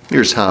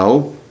 Here's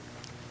how.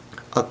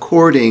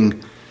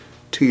 According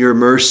to your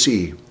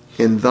mercy,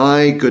 in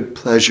thy good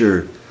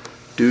pleasure,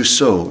 do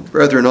so.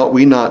 Brethren, ought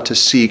we not to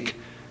seek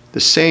the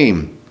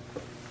same?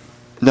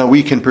 Now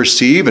we can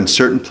perceive in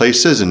certain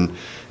places and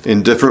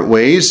in different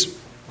ways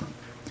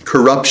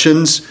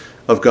corruptions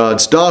of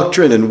God's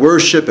doctrine and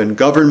worship and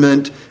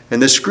government,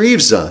 and this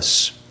grieves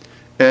us.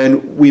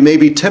 And we may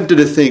be tempted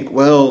to think,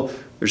 well,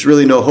 there's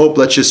really no hope.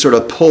 Let's just sort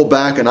of pull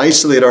back and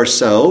isolate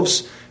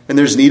ourselves. And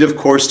there's need, of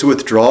course, to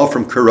withdraw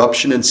from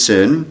corruption and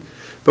sin.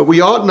 But we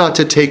ought not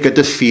to take a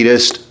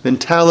defeatist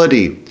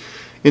mentality.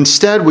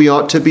 Instead, we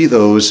ought to be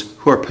those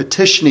who are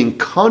petitioning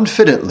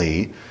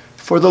confidently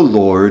for the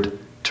Lord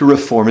to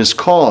reform his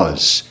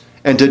cause.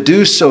 And to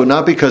do so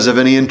not because of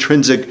any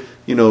intrinsic,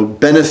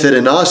 benefit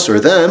in us or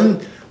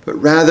them, but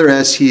rather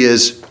as he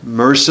is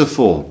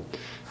merciful.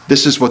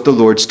 This is what the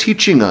Lord's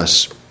teaching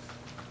us,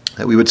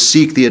 that we would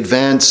seek the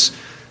advance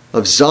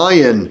of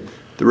Zion,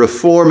 the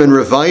reform and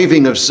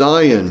reviving of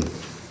Zion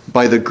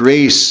by the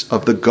grace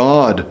of the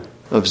God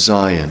of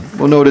Zion.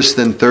 Well, notice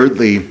then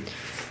thirdly,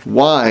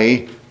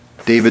 why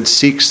David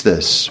seeks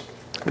this.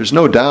 There's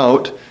no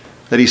doubt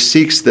that he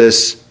seeks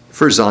this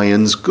for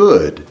Zion's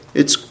good.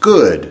 It's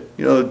good.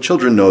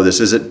 Children know this.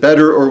 Is it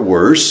better or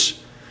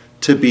worse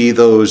to be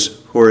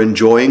those who are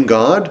enjoying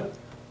God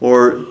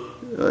or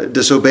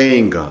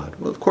disobeying God?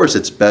 Well, of course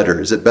it's better.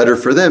 Is it better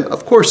for them?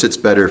 Of course it's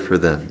better for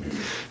them.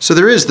 So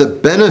there is the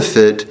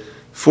benefit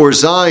for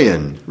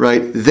Zion,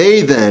 right?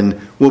 They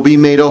then will be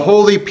made a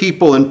holy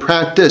people in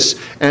practice,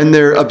 and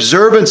their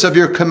observance of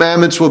your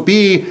commandments will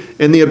be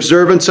in the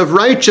observance of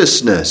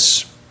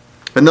righteousness.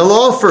 And they'll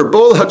offer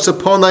bullocks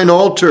upon thine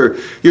altar.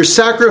 Your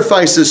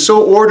sacrifices,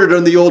 so ordered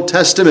in the Old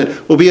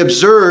Testament, will be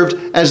observed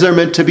as they're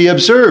meant to be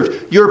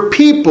observed. Your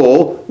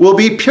people will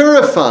be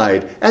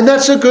purified, and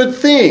that's a good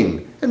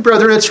thing. And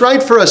brethren, it's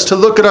right for us to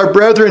look at our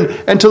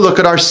brethren and to look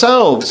at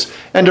ourselves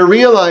and to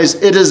realize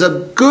it is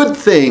a good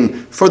thing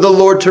for the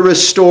Lord to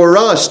restore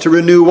us, to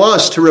renew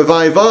us, to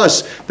revive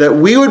us, that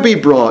we would be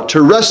brought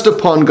to rest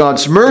upon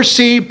God's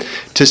mercy,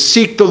 to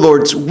seek the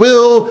Lord's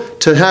will,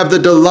 to have the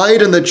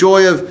delight and the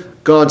joy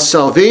of God's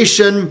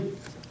salvation,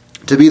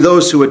 to be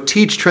those who would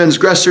teach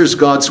transgressors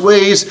God's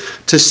ways,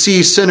 to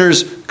see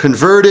sinners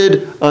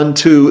converted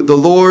unto the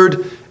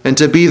Lord, and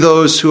to be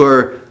those who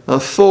are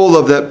full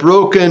of that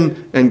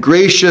broken and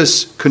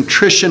gracious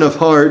contrition of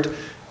heart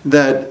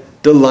that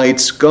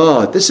delights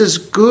God. This is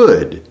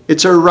good.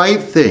 It's a right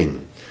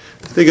thing.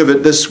 Think of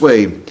it this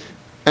way.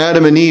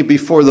 Adam and Eve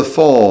before the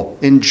fall,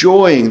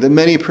 enjoying the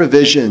many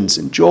provisions,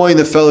 enjoying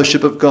the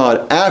fellowship of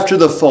God. After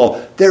the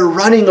fall, they're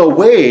running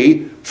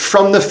away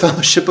from the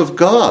fellowship of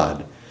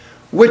God.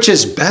 Which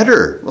is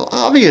better? Well,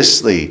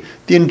 obviously,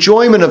 the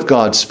enjoyment of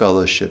God's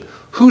fellowship.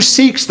 Who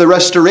seeks the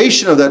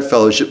restoration of that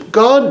fellowship?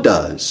 God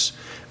does.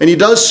 And he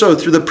does so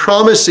through the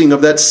promising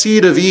of that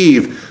seed of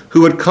Eve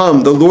who would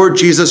come, the Lord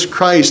Jesus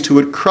Christ, who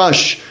would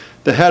crush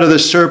the head of the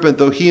serpent,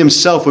 though he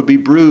himself would be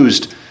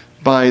bruised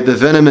by the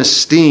venomous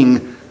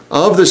sting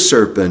of the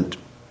serpent.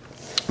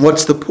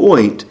 What's the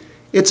point?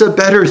 It's a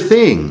better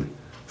thing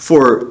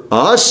for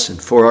us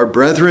and for our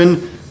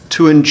brethren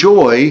to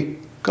enjoy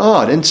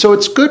God. And so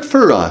it's good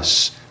for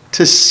us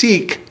to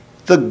seek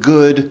the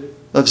good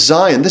of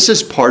Zion. This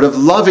is part of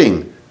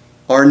loving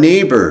our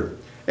neighbor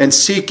and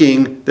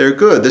seeking their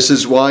good. This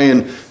is why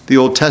in the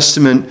Old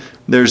Testament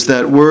there's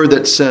that word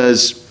that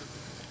says,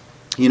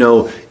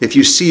 if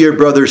you see your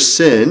brother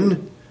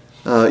sin,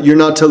 you're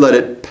not to let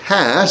it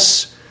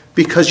pass,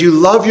 because you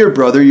love your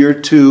brother, you're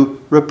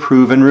to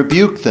reprove and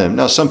rebuke them.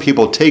 Now, some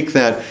people take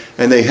that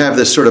and they have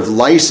this sort of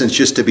license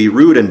just to be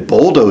rude and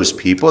bulldoze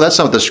people. That's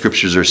not what the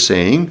Scriptures are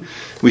saying.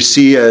 We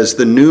see, as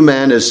the new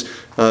man is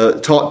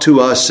taught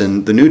to us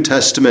in the New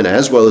Testament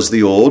as well as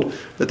the Old,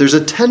 that there's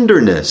a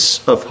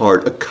tenderness of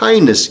heart, a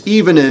kindness,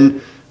 even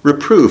in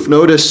reproof.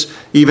 Notice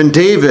even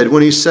David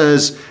when he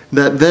says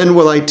that then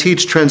will I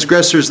teach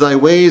transgressors thy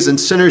ways, and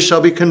sinners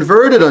shall be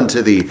converted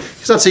unto thee.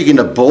 He's not seeking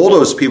to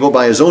bulldoze people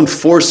by his own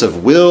force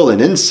of will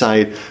and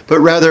insight, but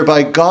rather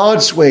by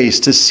God's ways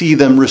to see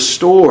them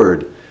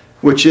restored,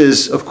 which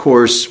is, of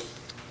course,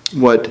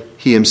 what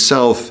he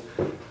himself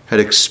had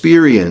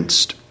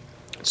experienced.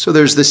 So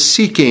there's the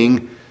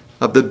seeking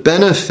of the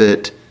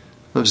benefit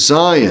of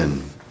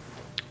Zion.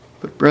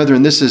 But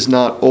brethren, this is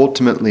not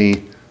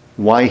ultimately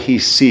why he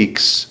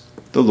seeks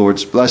the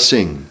Lord's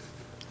blessing.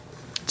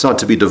 It's not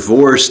to be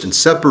divorced and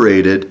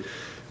separated,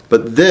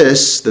 but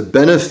this, the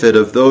benefit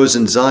of those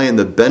in Zion,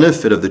 the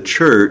benefit of the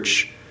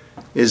church,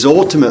 is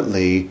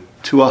ultimately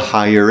to a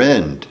higher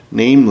end,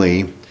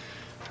 namely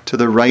to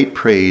the right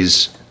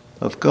praise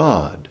of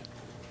God.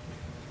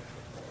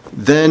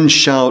 Then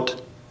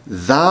shalt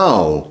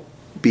thou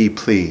be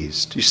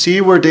pleased. You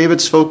see where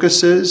David's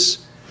focus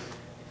is?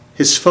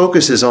 His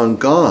focus is on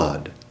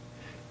God.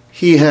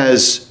 He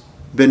has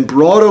been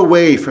brought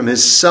away from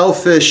his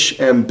selfish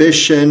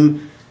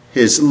ambition,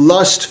 his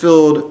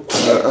lust-filled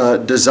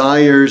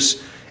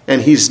desires,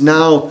 and he's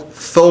now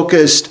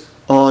focused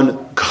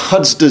on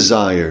God's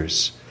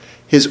desires.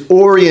 His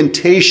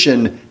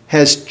orientation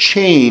has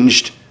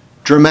changed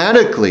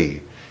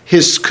dramatically.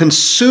 His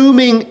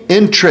consuming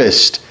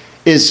interest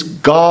is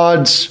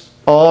God's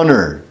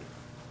honor.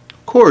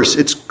 Of course,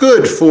 it's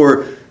good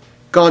for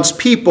God's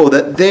people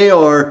that they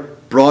are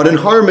brought in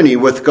harmony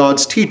with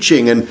God's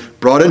teaching and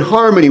brought in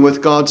harmony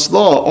with God's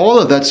law. All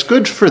of that's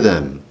good for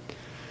them.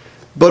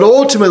 But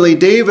ultimately,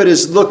 David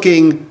is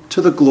looking to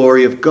the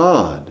glory of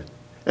God.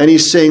 And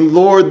he's saying,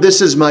 Lord,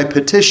 this is my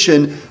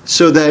petition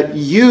so that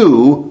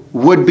you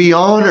would be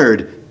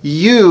honored.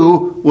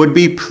 You would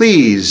be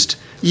pleased.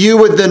 You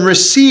would then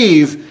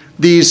receive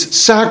these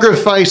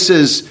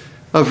sacrifices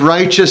of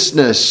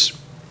righteousness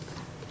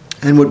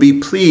and would be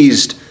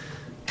pleased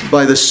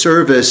by the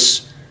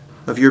service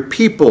of your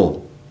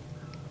people.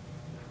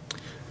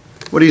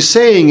 What he's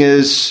saying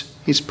is,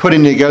 he's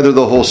putting together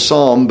the whole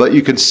psalm, but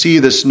you can see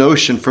this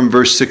notion from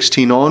verse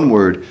 16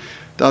 onward.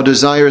 Thou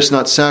desirest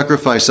not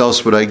sacrifice,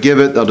 else would I give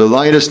it. Thou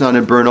delightest not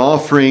in burnt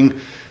offering.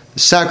 The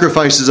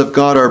sacrifices of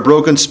God are a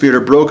broken spirit,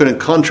 a broken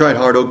and contrite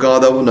heart, O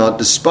God, thou wilt not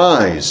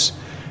despise.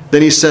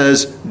 Then he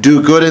says,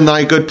 do good in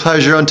thy good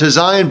pleasure unto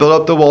Zion, build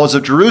up the walls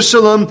of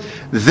Jerusalem.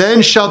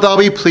 Then shalt thou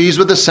be pleased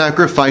with the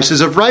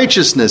sacrifices of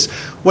righteousness.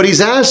 What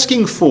he's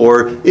asking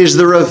for is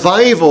the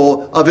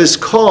revival of his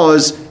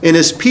cause in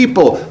his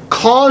people.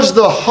 Cause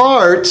the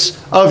hearts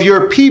of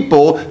your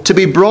people to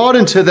be brought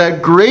into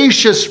that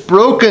gracious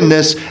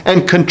brokenness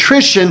and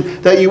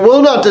contrition that you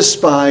will not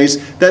despise,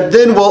 that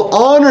then will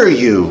honor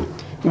you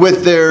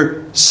with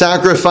their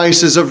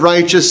sacrifices of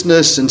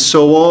righteousness and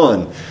so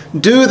on.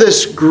 Do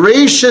this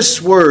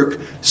gracious work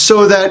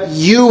so that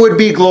you would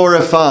be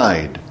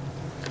glorified.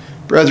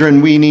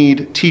 Brethren, we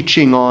need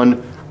teaching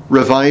on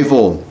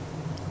revival.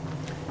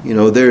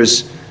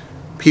 There's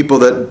people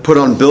that put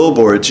on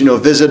billboards,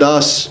 visit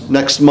us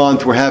next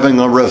month. We're having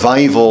a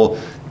revival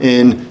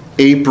in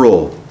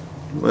April.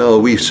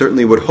 Well, we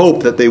certainly would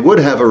hope that they would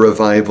have a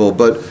revival,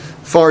 but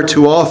far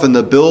too often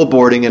the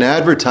billboarding and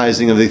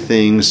advertising of the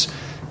things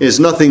is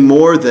nothing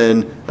more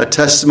than a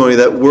testimony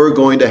that we're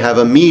going to have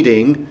a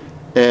meeting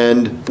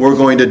and we're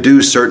going to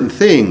do certain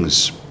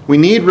things. We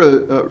need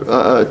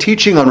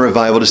teaching on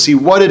revival to see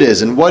what it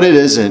is and what it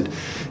isn't.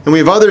 And we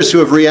have others who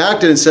have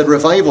reacted and said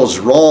revival's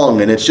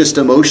wrong and it's just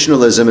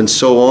emotionalism and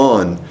so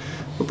on.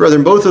 But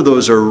brethren, both of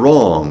those are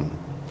wrong.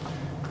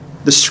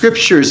 The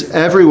Scriptures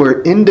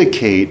everywhere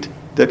indicate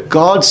that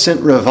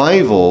God-sent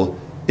revival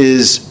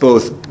is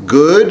both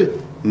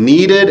good,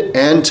 needed,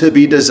 and to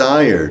be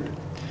desired.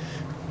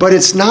 But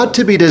it's not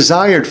to be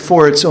desired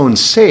for its own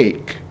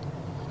sake.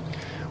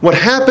 What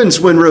happens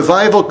when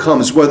revival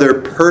comes, whether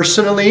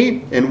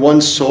personally in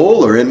one's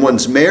soul or in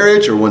one's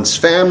marriage or one's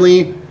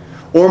family,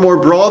 or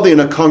more broadly in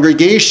a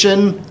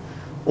congregation,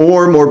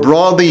 or more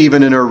broadly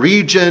even in a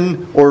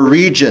region or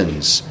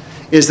regions,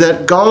 is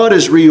that God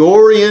is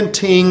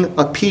reorienting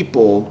a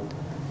people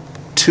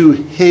to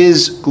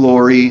his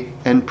glory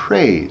and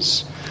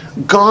praise.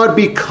 God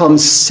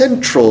becomes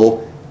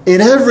central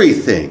in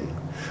everything.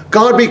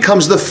 God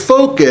becomes the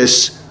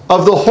focus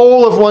of the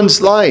whole of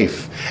one's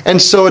life.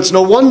 And so it's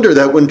no wonder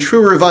that when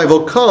true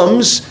revival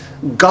comes,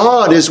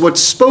 God is what's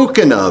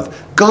spoken of.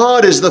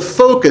 God is the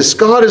focus.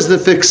 God is the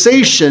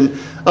fixation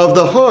of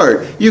the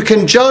heart. You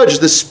can judge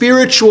the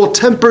spiritual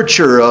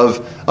temperature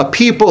of a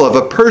people, of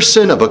a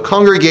person, of a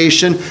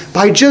congregation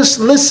by just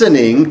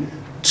listening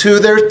to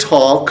their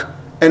talk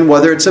and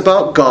whether it's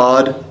about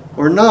God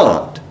or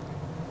not.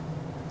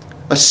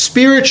 A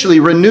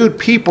spiritually renewed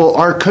people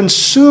are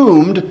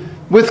consumed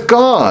with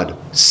God,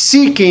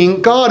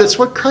 seeking God. It's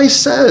what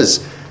Christ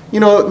says.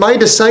 My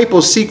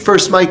disciples seek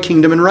first my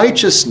kingdom and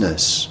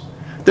righteousness.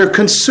 They're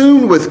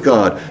consumed with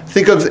God.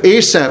 Think of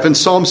Asaph in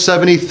Psalm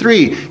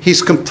 73.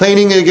 He's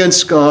complaining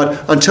against God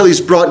until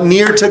he's brought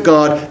near to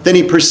God. Then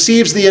he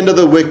perceives the end of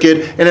the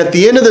wicked. And at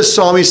the end of the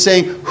psalm, he's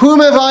saying, "Whom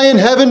have I in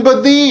heaven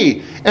but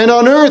thee? And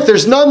on earth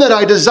there's none that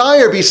I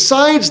desire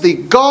besides thee.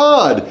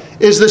 God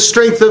is the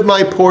strength of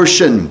my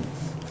portion,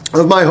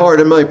 of my heart,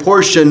 and my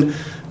portion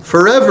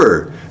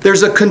forever."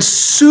 There's a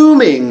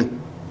consuming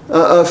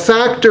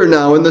factor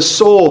now in the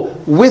soul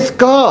with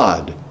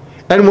God.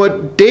 And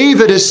what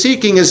David is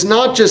seeking is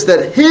not just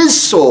that his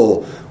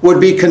soul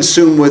would be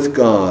consumed with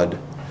God,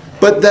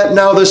 but that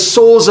now the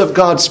souls of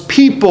God's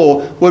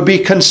people would be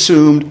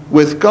consumed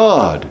with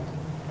God.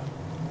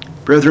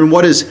 Brethren,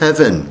 what is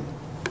heaven?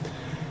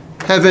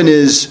 Heaven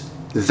is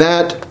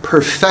that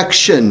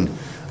perfection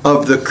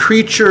of the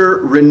creature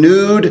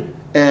renewed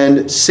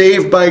and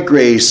saved by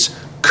grace,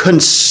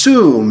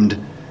 consumed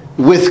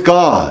with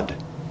God.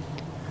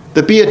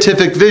 The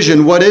beatific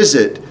vision, what is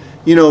it?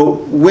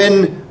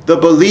 When the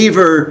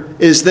believer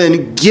is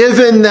then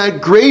given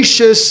that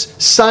gracious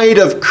sight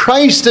of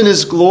Christ in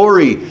his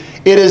glory,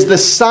 it is the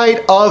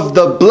sight of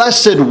the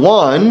Blessed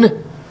One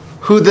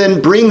who then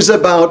brings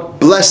about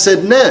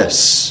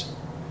blessedness.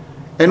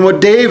 And what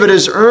David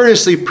is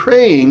earnestly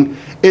praying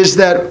is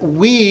that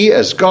we,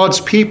 as God's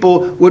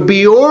people, would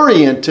be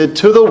oriented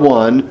to the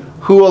one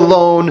who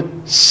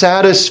alone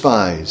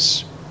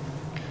satisfies.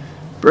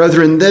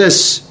 Brethren,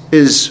 this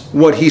is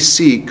what he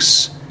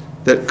seeks,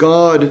 that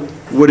God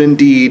would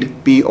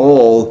indeed be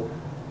all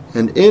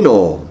and in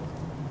all.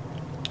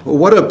 Well,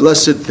 what a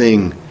blessed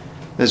thing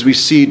as we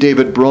see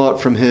David brought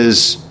from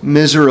his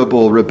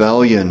miserable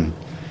rebellion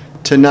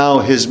to now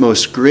his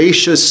most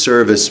gracious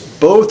service,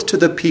 both to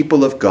the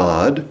people of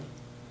God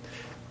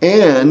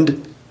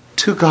and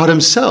to God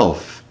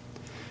himself.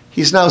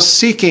 He's now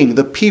seeking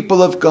the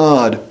people of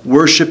God,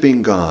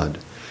 worshiping God.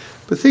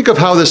 But think of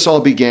how this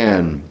all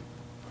began.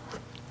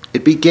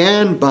 It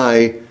began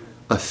by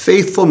a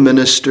faithful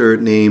minister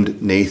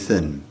named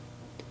Nathan.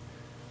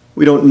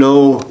 We don't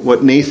know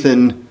what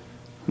Nathan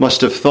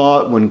must have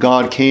thought when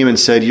God came and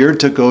said, "You're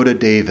to go to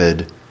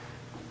David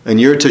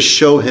and you're to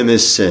show him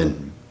his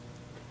sin."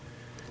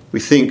 We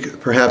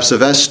think perhaps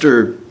of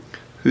Esther,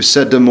 who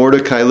said to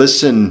Mordecai,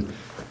 "Listen,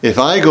 if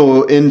I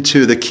go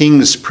into the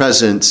king's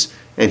presence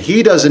and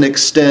he doesn't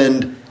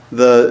extend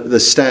the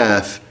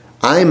staff,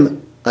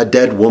 I'm a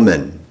dead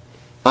woman.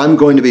 I'm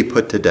going to be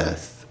put to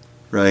death,"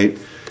 right?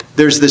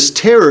 There's this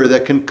terror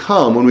that can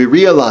come when we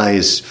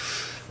realize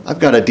I've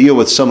got to deal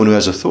with someone who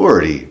has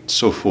authority, and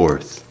so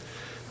forth.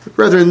 But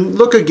brethren,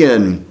 look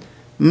again.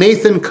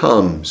 Nathan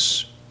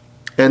comes,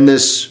 and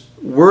this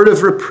word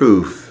of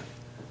reproof,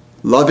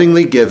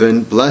 lovingly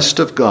given, blessed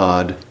of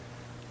God,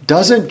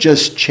 doesn't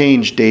just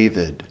change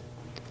David,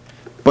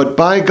 but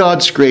by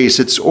God's grace,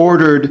 it's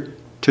ordered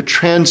to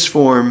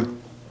transform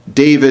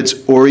David's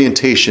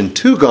orientation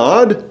to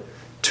God,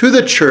 to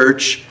the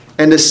church,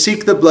 and to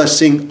seek the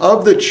blessing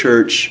of the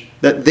church,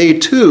 that they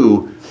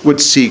too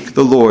would seek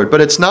the Lord.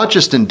 But it's not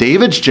just in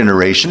David's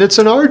generation, it's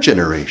in our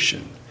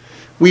generation.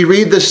 We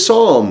read the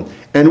psalm,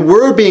 and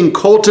we're being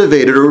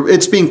cultivated, or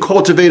it's being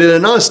cultivated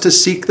in us to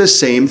seek the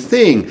same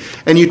thing.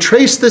 And you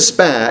trace this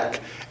back,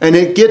 and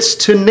it gets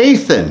to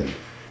Nathan.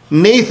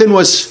 Nathan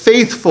was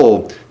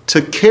faithful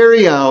to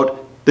carry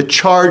out the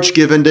charge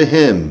given to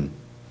him.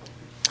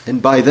 And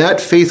by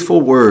that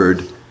faithful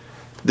word,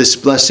 this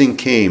blessing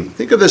came.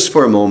 Think of this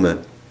for a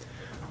moment.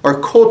 Our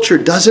culture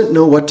doesn't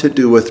know what to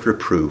do with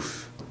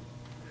reproof.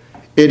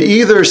 It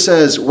either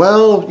says,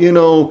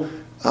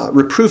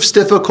 reproof's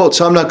difficult,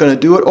 so I'm not going to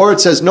do it. Or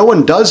it says, no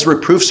one does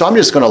reproof, so I'm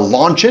just going to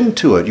launch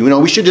into it.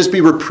 We should just be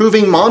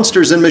reproving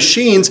monsters and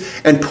machines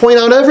and point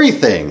out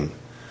everything.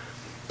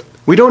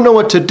 We don't know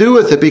what to do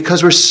with it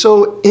because we're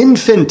so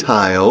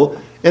infantile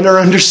in our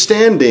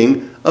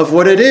understanding of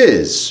what it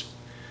is.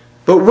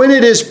 But when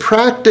it is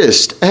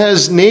practiced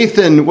as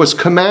Nathan was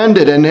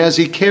commanded and as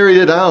he carried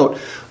it out,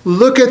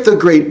 look at the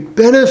great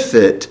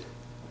benefit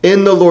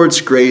in the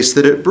Lord's grace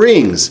that it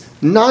brings,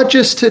 not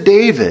just to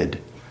David,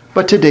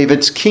 but to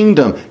David's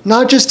kingdom.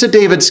 Not just to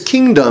David's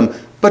kingdom,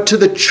 but to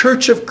the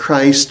church of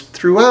Christ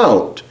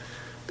throughout.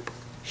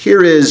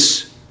 Here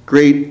is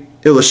great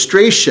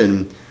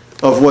illustration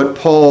of what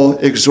Paul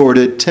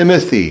exhorted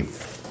Timothy.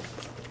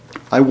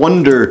 I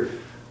wonder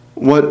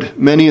what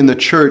many in the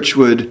church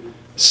would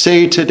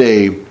say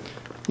today.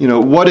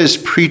 What is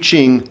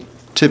preaching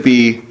to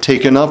be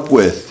taken up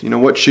with?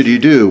 What should you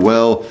do?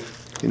 Well,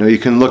 you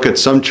can look at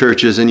some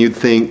churches and you'd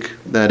think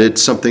that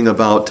it's something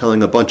about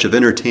telling a bunch of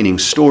entertaining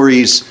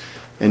stories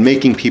and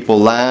making people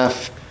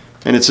laugh.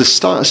 And it's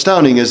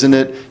astounding, isn't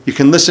it? You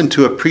can listen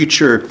to a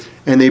preacher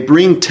and they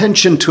bring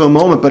tension to a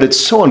moment, but it's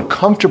so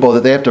uncomfortable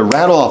that they have to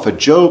rattle off a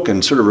joke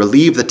and sort of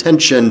relieve the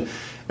tension.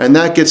 And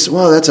that gets,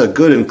 that's a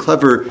good and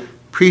clever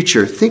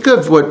preacher. Think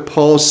of what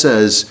Paul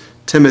says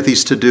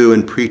Timothy's to do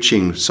in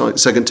preaching.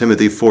 2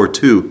 Timothy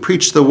 4:2.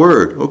 Preach the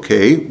word.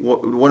 Okay,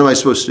 what am I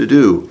supposed to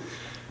do?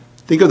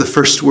 Think of the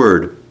first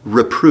word,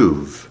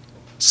 reprove.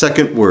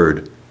 Second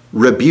word,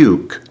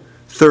 rebuke.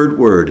 Third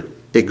word,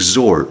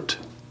 exhort.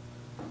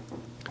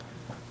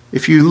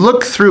 If you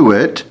look through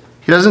it,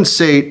 he doesn't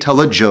say tell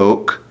a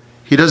joke.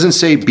 He doesn't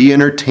say be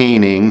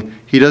entertaining.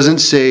 He doesn't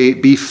say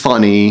be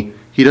funny.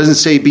 He doesn't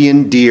say be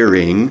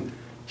endearing.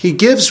 He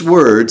gives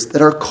words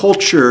that our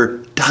culture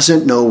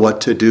doesn't know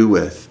what to do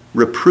with.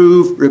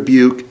 Reprove,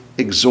 rebuke,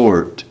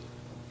 exhort.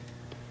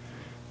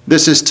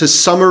 This is to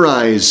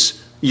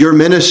summarize your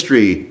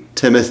ministry,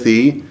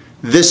 Timothy.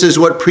 This is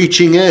what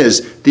preaching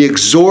is, the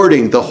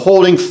exhorting, the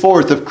holding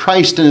forth of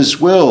Christ and his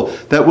will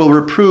that will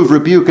reprove,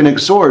 rebuke, and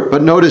exhort.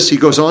 But notice he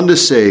goes on to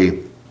say,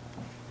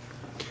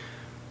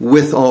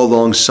 with all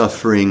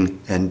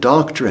long-suffering and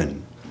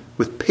doctrine,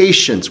 with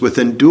patience, with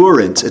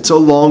endurance. It's a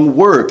long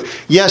work.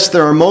 Yes,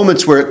 there are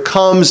moments where it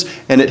comes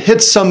and it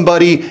hits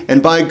somebody,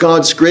 and by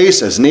God's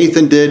grace, as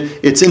Nathan did,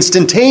 it's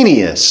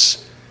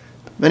instantaneous.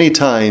 Many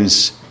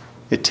times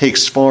it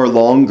takes far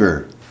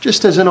longer,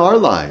 just as in our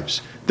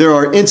lives. There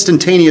are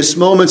instantaneous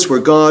moments where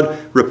God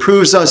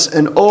reproves us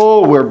and,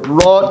 we're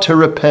brought to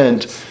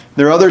repent.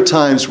 There are other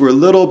times where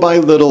little by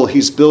little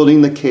he's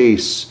building the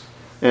case,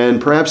 and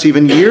perhaps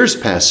even years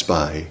pass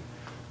by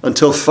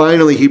until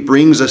finally he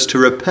brings us to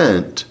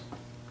repent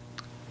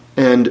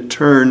and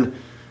turn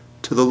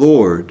to the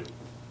Lord.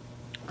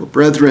 Well,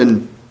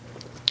 brethren,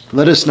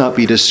 let us not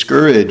be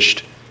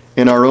discouraged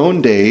in our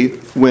own day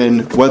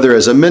when, whether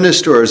as a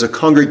minister or as a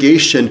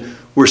congregation,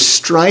 we're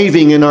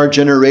striving in our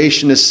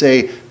generation to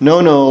say,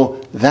 no,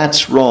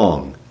 that's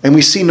wrong. And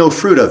we see no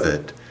fruit of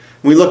it.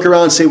 We look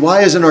around and say,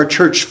 why isn't our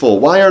church full?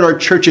 Why aren't our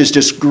churches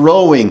just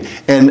growing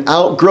and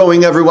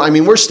outgrowing everyone? I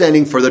mean, we're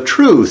standing for the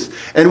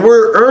truth, and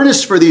we're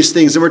earnest for these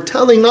things, and we're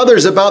telling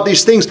others about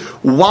these things.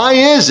 Why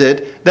is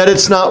it that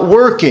it's not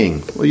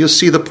working? Well, you'll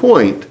see the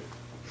point.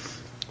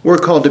 We're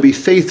called to be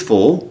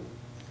faithful,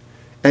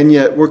 and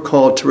yet we're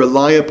called to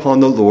rely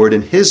upon the Lord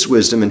and his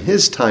wisdom and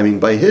his timing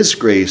by his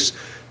grace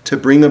to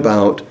bring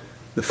about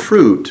the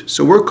fruit.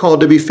 So we're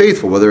called to be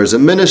faithful, whether as a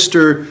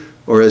minister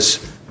or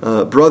as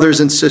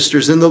brothers and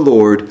sisters in the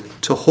Lord,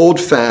 to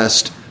hold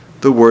fast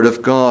the word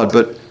of God.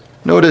 But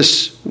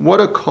notice what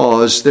a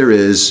cause there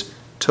is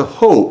to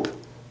hope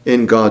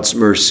in God's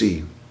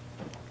mercy.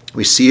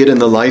 We see it in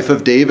the life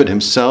of David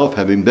himself,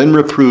 having been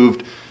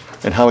reproved,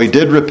 and how he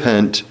did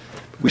repent.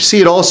 We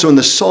see it also in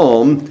the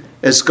psalm,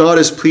 as God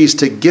is pleased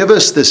to give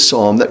us this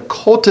psalm that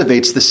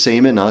cultivates the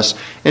same in us.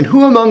 And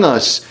who among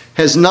us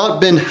has not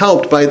been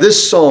helped by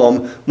this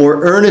psalm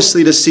more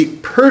earnestly to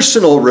seek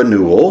personal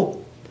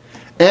renewal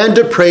and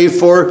to pray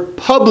for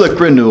public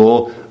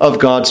renewal of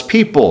God's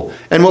people?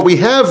 And what we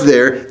have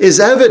there is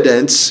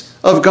evidence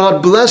of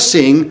God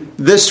blessing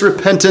this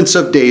repentance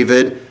of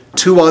David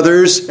to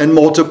others and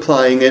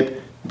multiplying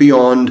it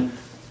beyond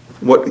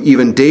what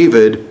even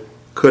David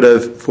could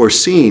have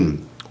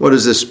foreseen. What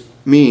does this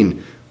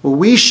mean? Well,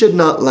 we should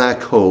not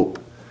lack hope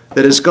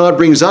that as God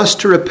brings us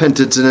to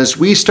repentance and as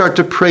we start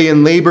to pray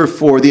and labor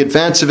for the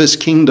advance of his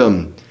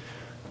kingdom,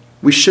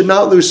 we should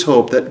not lose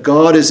hope that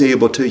God is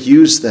able to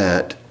use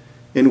that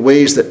in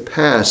ways that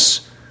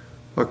pass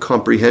our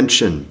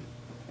comprehension.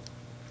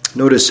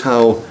 Notice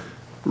how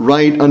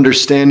right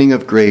understanding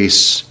of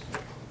grace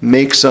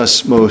makes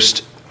us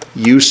most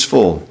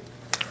useful.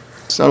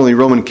 It's not only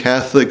Roman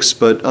Catholics,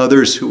 but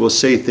others who will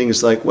say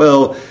things like,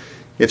 well,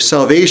 if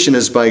salvation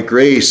is by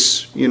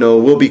grace,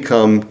 we'll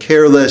become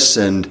careless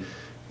and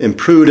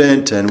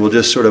imprudent and we'll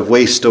just sort of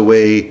waste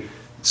away, and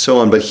so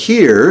on. But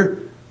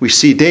here we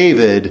see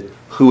David,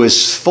 who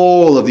is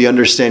full of the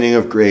understanding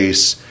of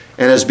grace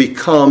and has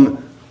become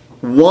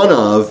one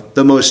of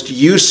the most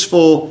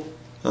useful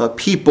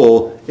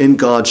people in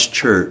God's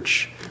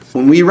church.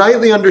 When we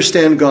rightly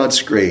understand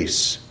God's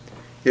grace,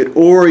 it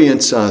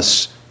orients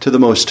us to the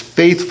most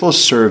faithful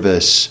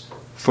service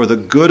for the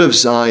good of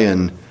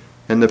Zion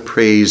and the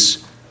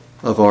praise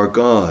of our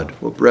God.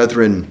 Well,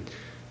 brethren,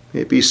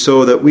 may it be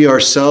so that we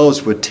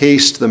ourselves would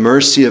taste the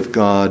mercy of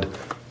God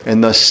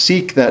and thus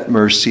seek that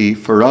mercy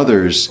for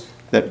others,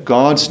 that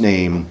God's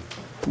name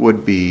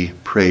would be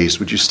praised.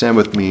 Would you stand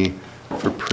with me for prayer?